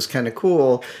why it was kind of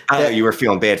cool. You were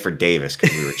feeling bad for Davis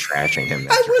because we were trashing him.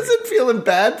 I wasn't feeling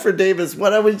bad for Davis.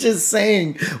 What I was just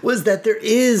saying was that there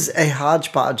is a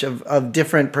hodgepodge of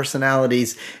different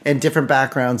personalities and different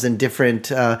backgrounds and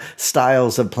different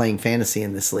styles of playing fantasy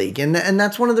in this league, and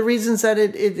that's one of the reasons that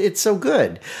it's so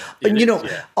good.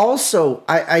 Also,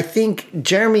 I think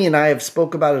Jeremy and I have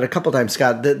spoke about it a couple times,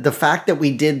 Scott. The fact that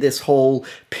we did this whole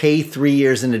pay 3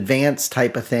 years in advance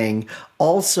type of thing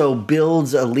also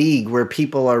builds a league where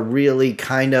people are really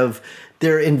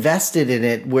they're invested in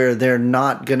it, where they're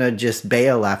not going to just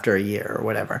bail after a year or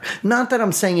whatever. Not that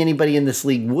I'm saying anybody in this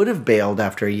league would have bailed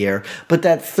after a year, but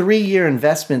that 3-year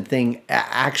investment thing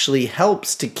actually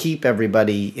helps to keep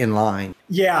everybody in line.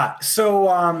 Yeah. So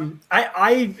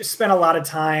I spent a lot of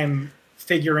time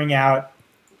figuring out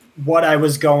how I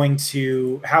was going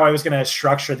to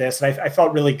structure this. And I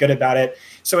felt really good about it.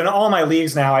 So in all my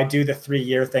leagues now, I do the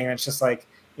 3-year thing. And it's just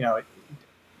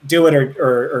do it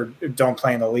or don't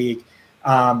play in the league.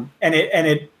 And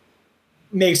it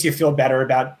makes you feel better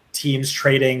about teams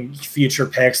trading future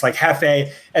picks. Like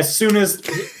Hefe, as soon as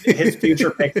his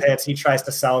future pick hits, he tries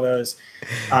to sell those,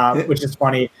 which is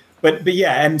funny. But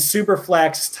yeah, and super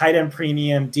flex, tight end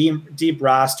premium, deep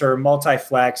roster,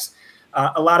 multi-flex.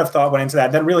 A lot of thought went into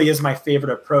that. That really is my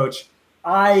favorite approach.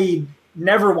 I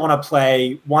never want to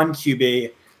play one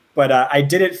QB, but I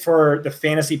did it for the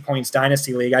Fantasy Points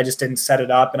Dynasty League. I just didn't set it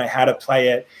up, and I had to play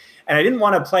it. And I didn't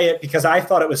want to play it because I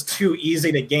thought it was too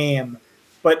easy to game.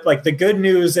 But the good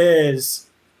news is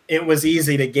it was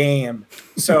easy to game.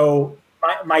 So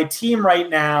my team right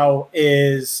now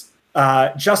is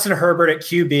Justin Herbert at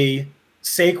QB,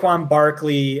 Saquon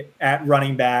Barkley at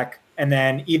running back, and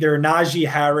then either Najee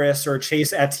Harris or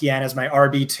Chase Etienne as my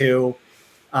RB2,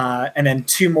 and then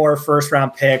 2 more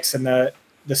first-round picks and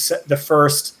the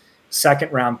first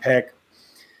second-round pick.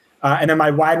 And then my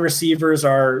wide receivers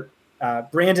are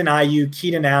Brandon Ayuk,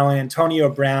 Keenan Allen, Antonio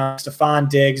Brown, Stephon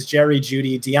Diggs, Jerry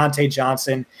Jeudy, Deontay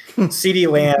Johnson, CeeDee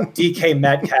Lamb, DK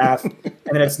Metcalf, and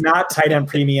then it's not tight end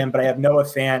premium, but I have Noah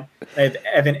Fant, I have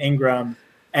Evan Ingram,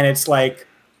 and it's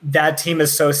that team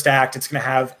is so stacked. It's going to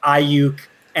have Ayuk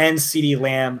and CeeDee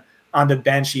Lamb on the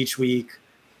bench each week,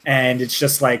 and it's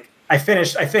just I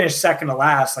finished second to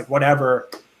last, whatever.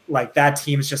 That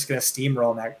team's just going to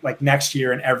steamroll next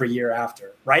year and every year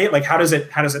after, right? How does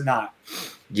it not?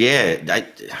 Yeah,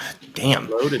 damn.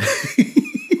 Loaded.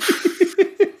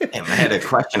 Damn, I had a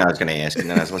question I was going to ask, and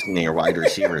then I was listening to your wide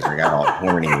receivers and I got all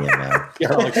horny.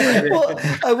 Well,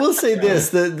 I will say this: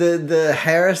 the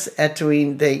Harris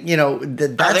Etienne thing.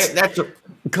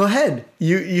 Go ahead.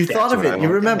 You thought of it. You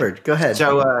remembered. Go ahead.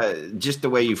 So, just the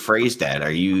way you phrased that,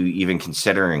 are you even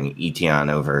considering Etienne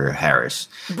over Harris?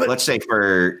 But let's say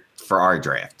for our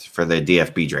draft, for the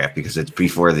DFB draft, because it's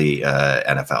before the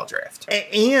NFL draft,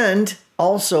 and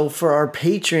also for our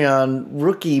Patreon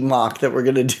rookie mock that we're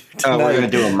going to do tonight. We're going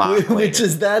to do a mock which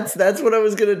is that's what I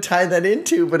was going to tie that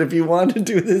into. But if you want to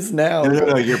do this now,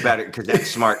 no, you're better because that's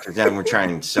smart. Because then we're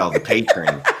trying to sell the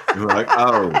patron. We're like,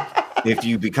 if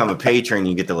you become a patron,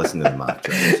 you get to listen to the mock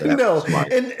draft. So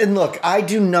and look, I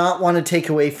do not want to take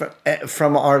away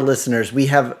from our listeners. We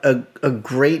have a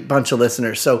great bunch of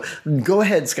listeners. So go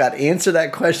ahead, Scott, answer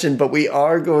that question. But we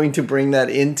are going to bring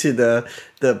that into the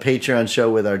Patreon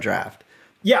show with our draft.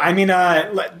 Yeah, I mean,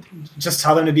 just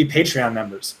tell them to be Patreon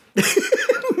members.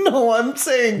 No, I'm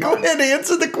saying go ahead and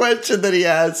answer the question that he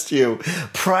asked you.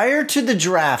 Prior to the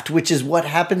draft, which is what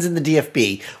happens in the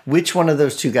DFB, which one of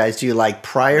those two guys do you like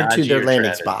prior to their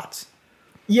landing spots?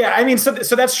 Yeah, I mean, so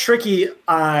that's tricky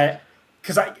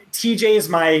because TJ is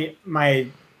my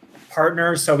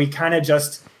partner, so we kind of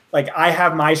just like I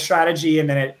have my strategy, and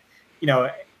then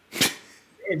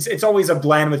it's always a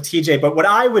blend with TJ. But what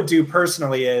I would do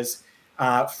personally is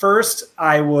first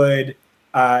I would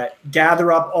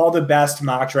gather up all the best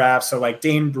mock drafts, so like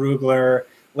Dane Brugler,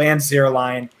 Lance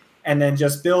Zierlein, and then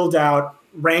just build out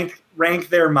rank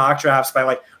their mock drafts by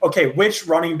like, okay, which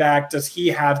running back does he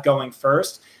have going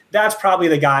first? That's probably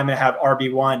the guy I'm going to have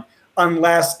RB1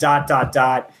 unless ...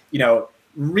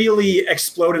 really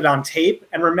exploded on tape.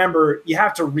 And remember, you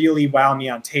have to really wow me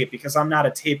on tape because I'm not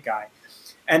a tape guy.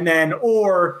 And then,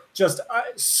 or just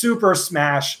super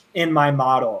smash in my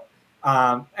model.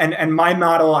 And my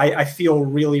model, I feel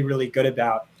really, really good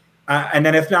about. And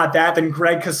then if not that, then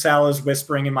Greg Cassell is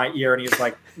whispering in my ear and he's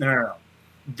like, no,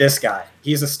 this guy,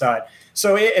 he's a stud.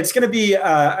 So it's going to be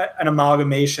an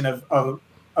amalgamation of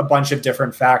a bunch of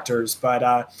different factors.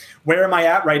 But where am I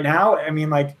at right now? I mean,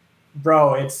 like,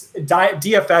 bro, it's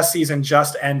DFS season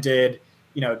just ended,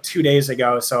 2 days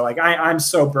ago. So like I'm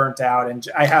so burnt out and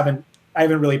I haven't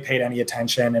really paid any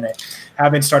attention and I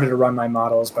haven't started to run my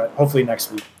models, but hopefully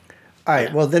next week. All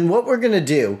right. Well, then what we're going to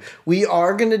do, we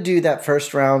are going to do that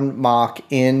first round mock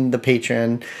in the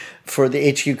Patreon for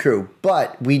the HQ crew.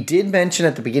 But we did mention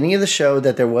at the beginning of the show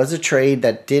that there was a trade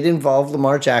that did involve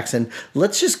Lamar Jackson.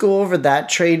 Let's just go over that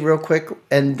trade real quick,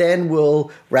 and then we'll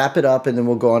wrap it up, and then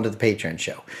we'll go on to the Patreon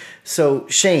show. So,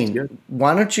 Shane,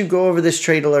 why don't you go over this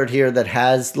trade alert here that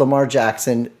has Lamar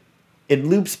Jackson? It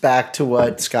loops back to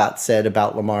what Scott said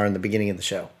about Lamar in the beginning of the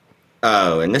show.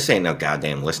 Oh, and this ain't no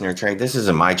goddamn listener trade. This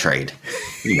isn't my trade.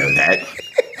 You know that.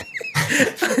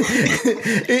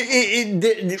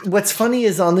 What's funny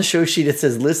is on the show sheet it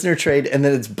says listener trade and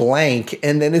then it's blank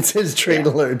and then it says trade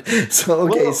alert.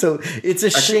 So so it's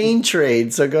a Shane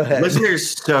trade. So go ahead.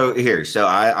 Listeners, so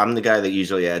I'm the guy that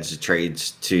usually adds the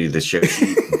trades to the show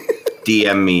sheet.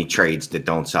 DM me trades that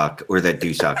don't suck or that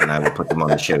do suck, and I will put them on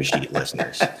the show sheet,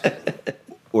 listeners.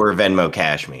 Or Venmo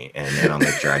cash me, and then I'll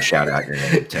make sure I shout out your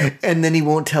name too. And then he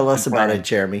won't tell us about it,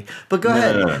 Jeremy. But go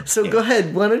ahead. No. So go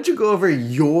ahead. Why don't you go over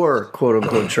your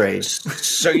quote-unquote trade?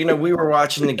 So, we were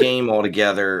watching the game all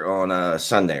together on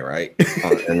Sunday, right?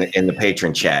 In the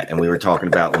patron chat, and we were talking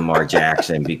about Lamar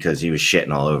Jackson because he was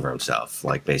shitting all over himself,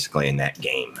 like basically in that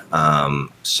game. And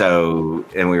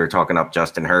we were talking up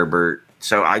Justin Herbert.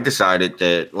 So I decided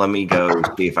that let me go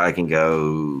see if I can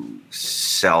go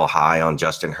sell high on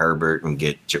Justin Herbert and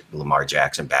get Lamar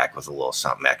Jackson back with a little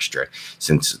something extra,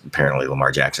 since apparently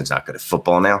Lamar Jackson's not good at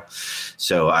football now.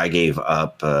 So I gave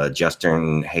up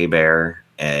Justin Herbert,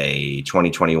 a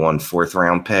 2021 fourth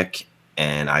round pick,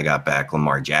 and I got back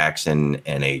Lamar Jackson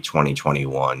and a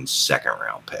 2021 second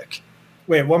round pick.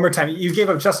 Wait, one more time. You gave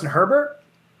up Justin Herbert?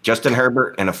 Justin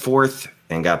Herbert and a fourth,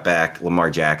 and got back Lamar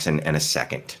Jackson and a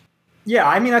second. Yeah,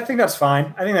 I mean, I think that's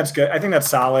fine. I think that's good. I think that's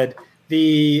solid.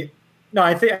 I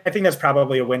think that's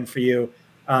probably a win for you.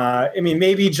 I mean,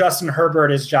 maybe Justin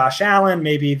Herbert is Josh Allen.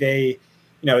 Maybe they,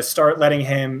 start letting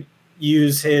him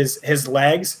use his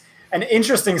legs. And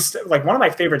interesting, like one of my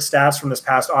favorite stats from this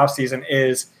past offseason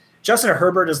is Justin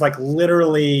Herbert is like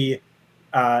literally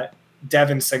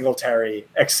Devin Singletary,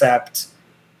 except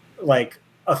like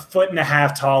a foot and a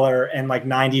half taller and like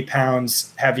 90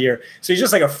 pounds heavier. So he's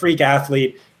just like a freak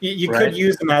athlete. You could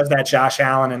use him as that Josh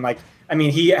Allen. And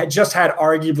he had just had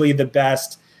arguably the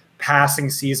best passing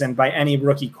season by any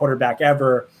rookie quarterback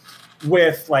ever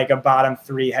with like a bottom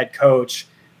 3 head coach.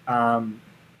 But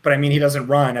he doesn't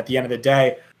run at the end of the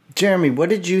day. Jeremy, what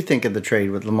did you think of the trade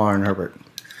with Lamar and Herbert?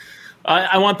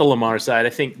 I want the Lamar side.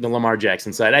 I think the Lamar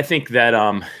Jackson side. I think that,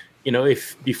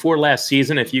 if before last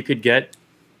season, if you could get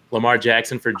Lamar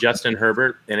Jackson for Justin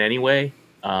Herbert in any way,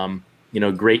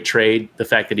 great trade. The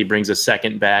fact that he brings a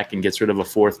second back and gets rid of a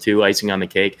fourth too, icing on the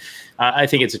cake. I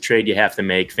think it's a trade you have to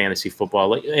make, fantasy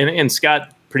football. And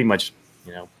Scott pretty much,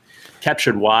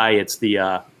 captured why. It's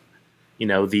the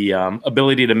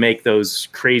ability to make those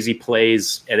crazy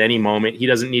plays at any moment. He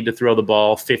doesn't need to throw the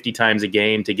ball 50 times a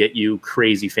game to get you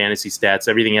crazy fantasy stats.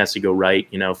 Everything has to go right,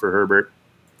 for Herbert.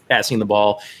 Passing the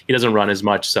ball, he doesn't run as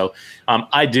much. So I'm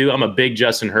a big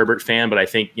Justin Herbert fan, but I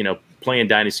think, playing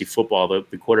dynasty football,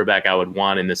 the quarterback I would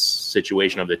want in this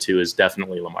situation of the two is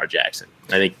definitely Lamar Jackson.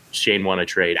 I think Shane won a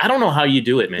trade. I don't know how you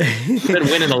do it, man. You've been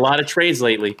winning a lot of trades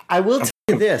lately. I will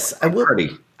this.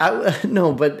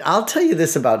 No, but I'll tell you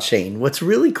this about Shane. What's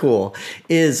really cool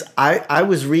is I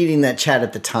was reading that chat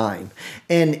at the time,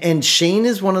 and Shane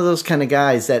is one of those kind of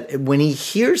guys that when he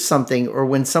hears something or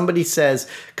when somebody says,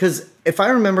 because if I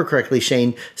remember correctly,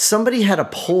 Shane, somebody had a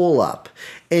poll up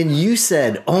and you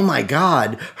said, "Oh my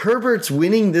God, Herbert's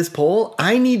winning this poll.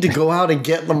 I need to go out and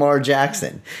get Lamar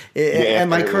Jackson."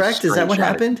 Am I correct? Is that what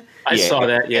happened? I saw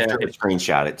that. Yeah,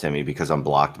 screenshot it to me because I'm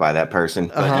blocked by that person.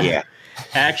 But yeah.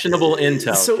 Actionable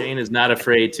intel. Shane is not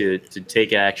afraid to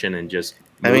take action and just.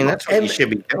 That's what you should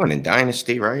be doing in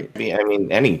Dynasty, right?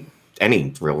 Any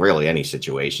really any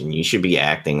situation, you should be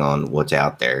acting on what's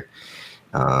out there.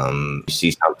 You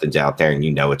see something's out there and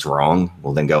you know it's wrong,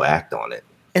 well, then go act on it.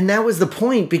 And that was the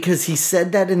point, because he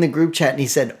said that in the group chat and he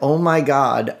said, "Oh my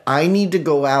God, I need to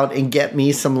go out and get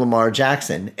me some Lamar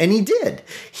Jackson." And he did.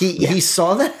 He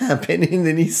saw that happen and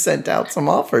then he sent out some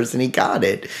offers and he got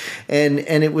it. And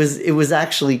it was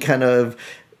actually kind of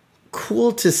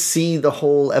cool to see the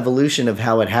whole evolution of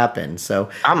how it happened. So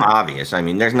I'm obvious.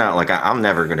 There's not like I'm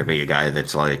never going to be a guy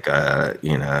that's like,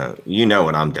 you know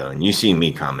what I'm doing. You see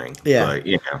me coming. Yeah.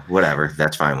 But, whatever.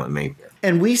 That's fine with me.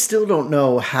 And we still don't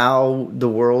know how the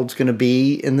world's going to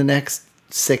be in the next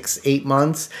 6-8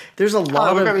 months. There's a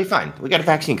lot we're going to be fine. We got a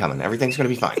vaccine coming. Everything's going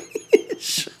to be fine.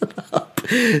 Shut up.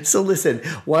 So listen,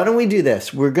 why don't we do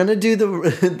this? We're going to do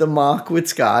the mock with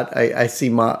Scott. I see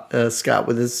Scott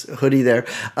with his hoodie there.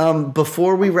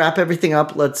 Before we wrap everything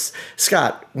up,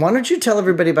 Scott, why don't you tell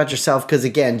everybody about yourself? Because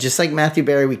again, just like Matthew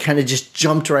Berry, we kind of just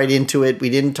jumped right into it. We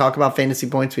didn't talk about fantasy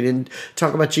points. We didn't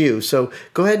talk about you. So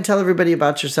go ahead and tell everybody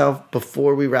about yourself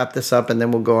before we wrap this up, and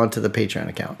then we'll go on to the Patreon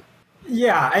account.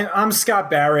 Yeah, I'm Scott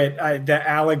Barrett, the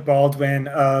Alec Baldwin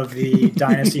of the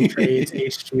Dynasty Trades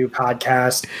HQ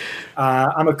podcast.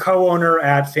 I'm a co-owner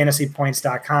at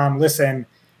fantasypoints.com. Listen,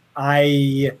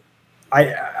 I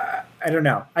don't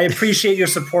know. I appreciate your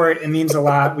support. It means a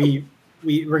lot. We're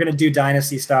going to do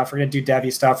Dynasty stuff. We're going to do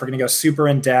Devy stuff. We're going to go super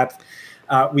in depth.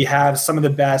 We have some of the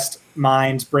best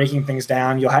minds breaking things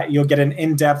down. You'll get an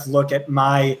in-depth look at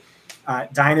my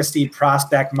Dynasty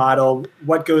prospect model,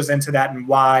 what goes into that and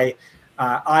why.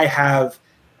 I have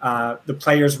the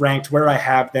players ranked where I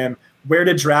have them, where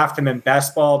to draft them in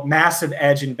best ball, massive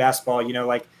edge in best ball.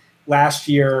 Like last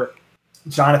year,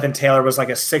 Jonathan Taylor was like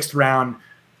a 6th round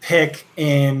pick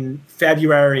in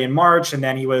February and March. And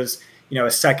then he was, a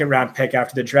 2nd round pick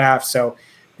after the draft. So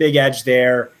big edge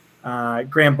there.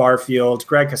 Graham Barfield,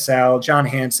 Greg Cassell, John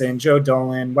Hansen, Joe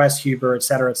Dolan, Wes Huber, et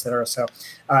cetera, et cetera. So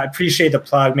I appreciate the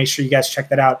plug. Make sure you guys check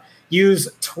that out. Use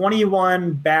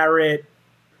 21 Barrett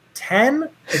 10,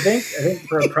 I think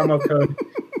for a promo code.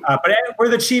 But we're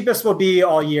the cheapest we'll be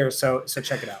all year, so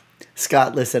check it out.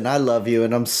 Scott, listen, I love you,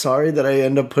 and I'm sorry that I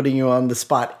end up putting you on the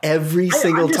spot every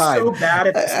single time. I'm so bad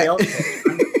at the sales.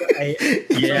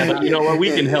 But you know what?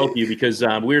 We can help you because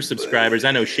we're subscribers.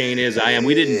 I know Shane is. I am.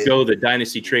 We didn't go the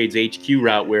Dynasty Trades HQ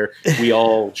route where we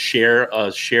all share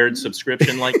a shared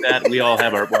subscription like that. We all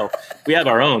have we have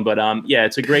our own, but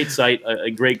it's a great site,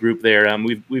 a great group there.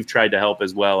 We've tried to help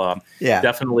as well.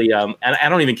 Definitely. And I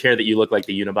don't even care that you look like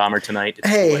the Unabomber tonight.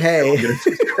 Hey.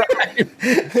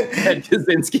 Ed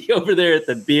Kaczynski over there at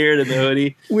the beard and the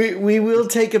hoodie. We will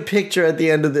take a picture at the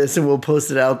end of this and we'll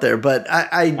post it out there. But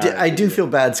I do feel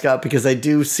bad, Scott, because I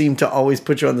do seem to always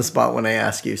put you on the spot when I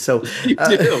ask you. So you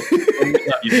do.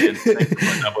 You did. Thanks for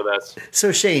putting up with us.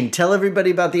 So Shane, tell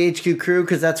everybody about the HQ crew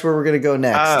because that's where we're going to go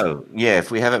next. Oh yeah, if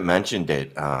we haven't mentioned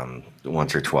it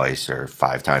once or twice or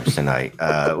 5 times tonight,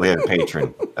 we have a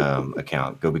Patreon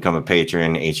account. Go become a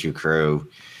patron. HQ crew.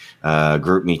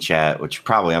 Group me chat, which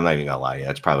probably, I'm not even gonna lie to you,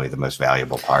 that's probably the most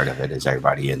valuable part of it, is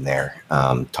everybody in there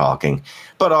talking.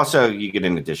 But also you get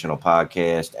an additional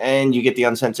podcast and you get the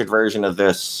uncensored version of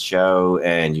this show,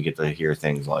 and you get to hear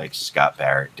things like Scott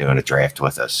Barrett doing a draft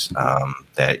with us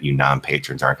that you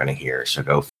non-patrons aren't going to hear. So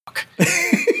go fuck.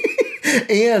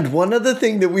 And one other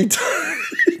thing that we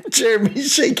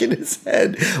Jeremy's shaking his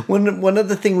head. One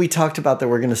other thing we talked about that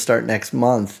we're going to start next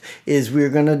month is we're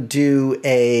going to do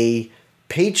a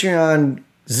Patreon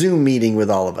Zoom meeting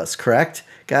with all of us, correct,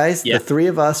 guys? Yeah. The 3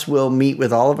 of us will meet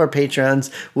with all of our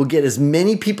patrons. We'll get as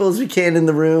many people as we can in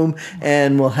the room,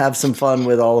 and we'll have some fun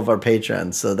with all of our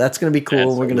patrons. So that's going to be cool.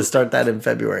 Absolutely. We're going to start that in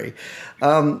February.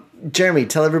 Jeremy,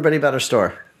 tell everybody about our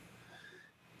store.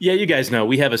 Yeah, you guys know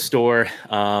we have a store,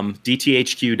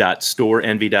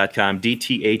 dthq.storeenvy.com,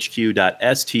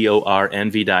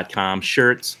 dthq.storeenvy.com,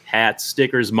 shirts, hats,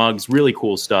 stickers, mugs, really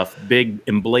cool stuff. Big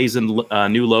emblazoned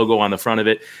new logo on the front of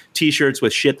it. T-shirts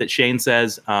with shit that Shane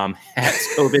says.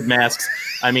 Hats, COVID masks.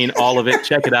 I mean, all of it.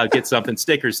 Check it out. Get something.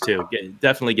 Stickers too.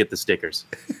 Definitely get the stickers.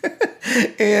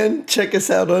 And check us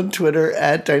out on Twitter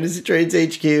at Dynasty Trades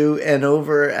HQ and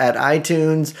over at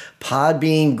iTunes,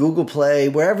 Podbean, Google Play,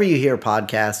 wherever you hear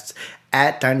podcasts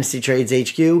at Dynasty Trades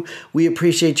HQ. We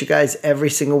appreciate you guys every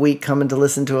single week coming to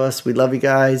listen to us. We love you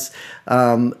guys.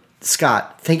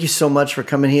 Scott, thank you so much for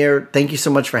coming here. Thank you so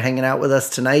much for hanging out with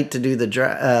us tonight to do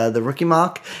the rookie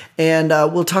mock. And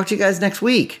we'll talk to you guys next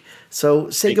week. So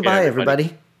say goodbye,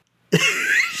 everybody.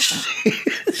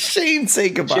 Shane, say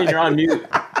goodbye. Shane, you're on mute.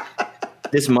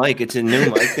 This mic, it's a new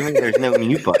mic. I mean, there's no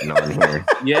mute button on here.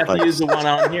 You have to use the one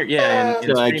on here. Yeah.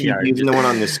 So I keep using the one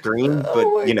on the screen, but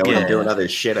when I'm doing other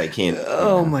shit, I can't.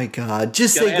 Oh my God.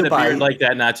 Just say I had goodbye. a beard like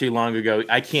that not too long ago.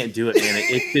 I can't do it, man.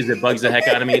 It bugs the heck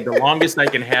out of me. The longest I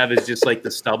can have is just like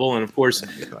the stubble. And of course,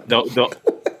 the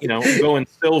going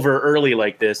silver early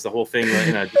like this, the whole thing,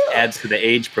 just adds to the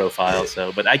age profile.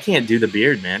 So, but I can't do the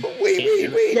beard, man.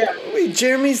 Wait.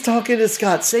 Jeremy's talking to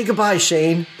Scott. Say goodbye,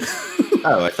 Shane.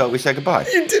 Oh, I thought we said goodbye.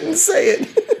 You didn't say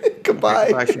it.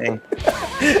 Goodbye. Goodbye, Shane.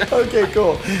 Okay,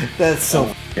 cool. That's so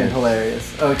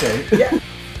hilarious. Okay. Yeah.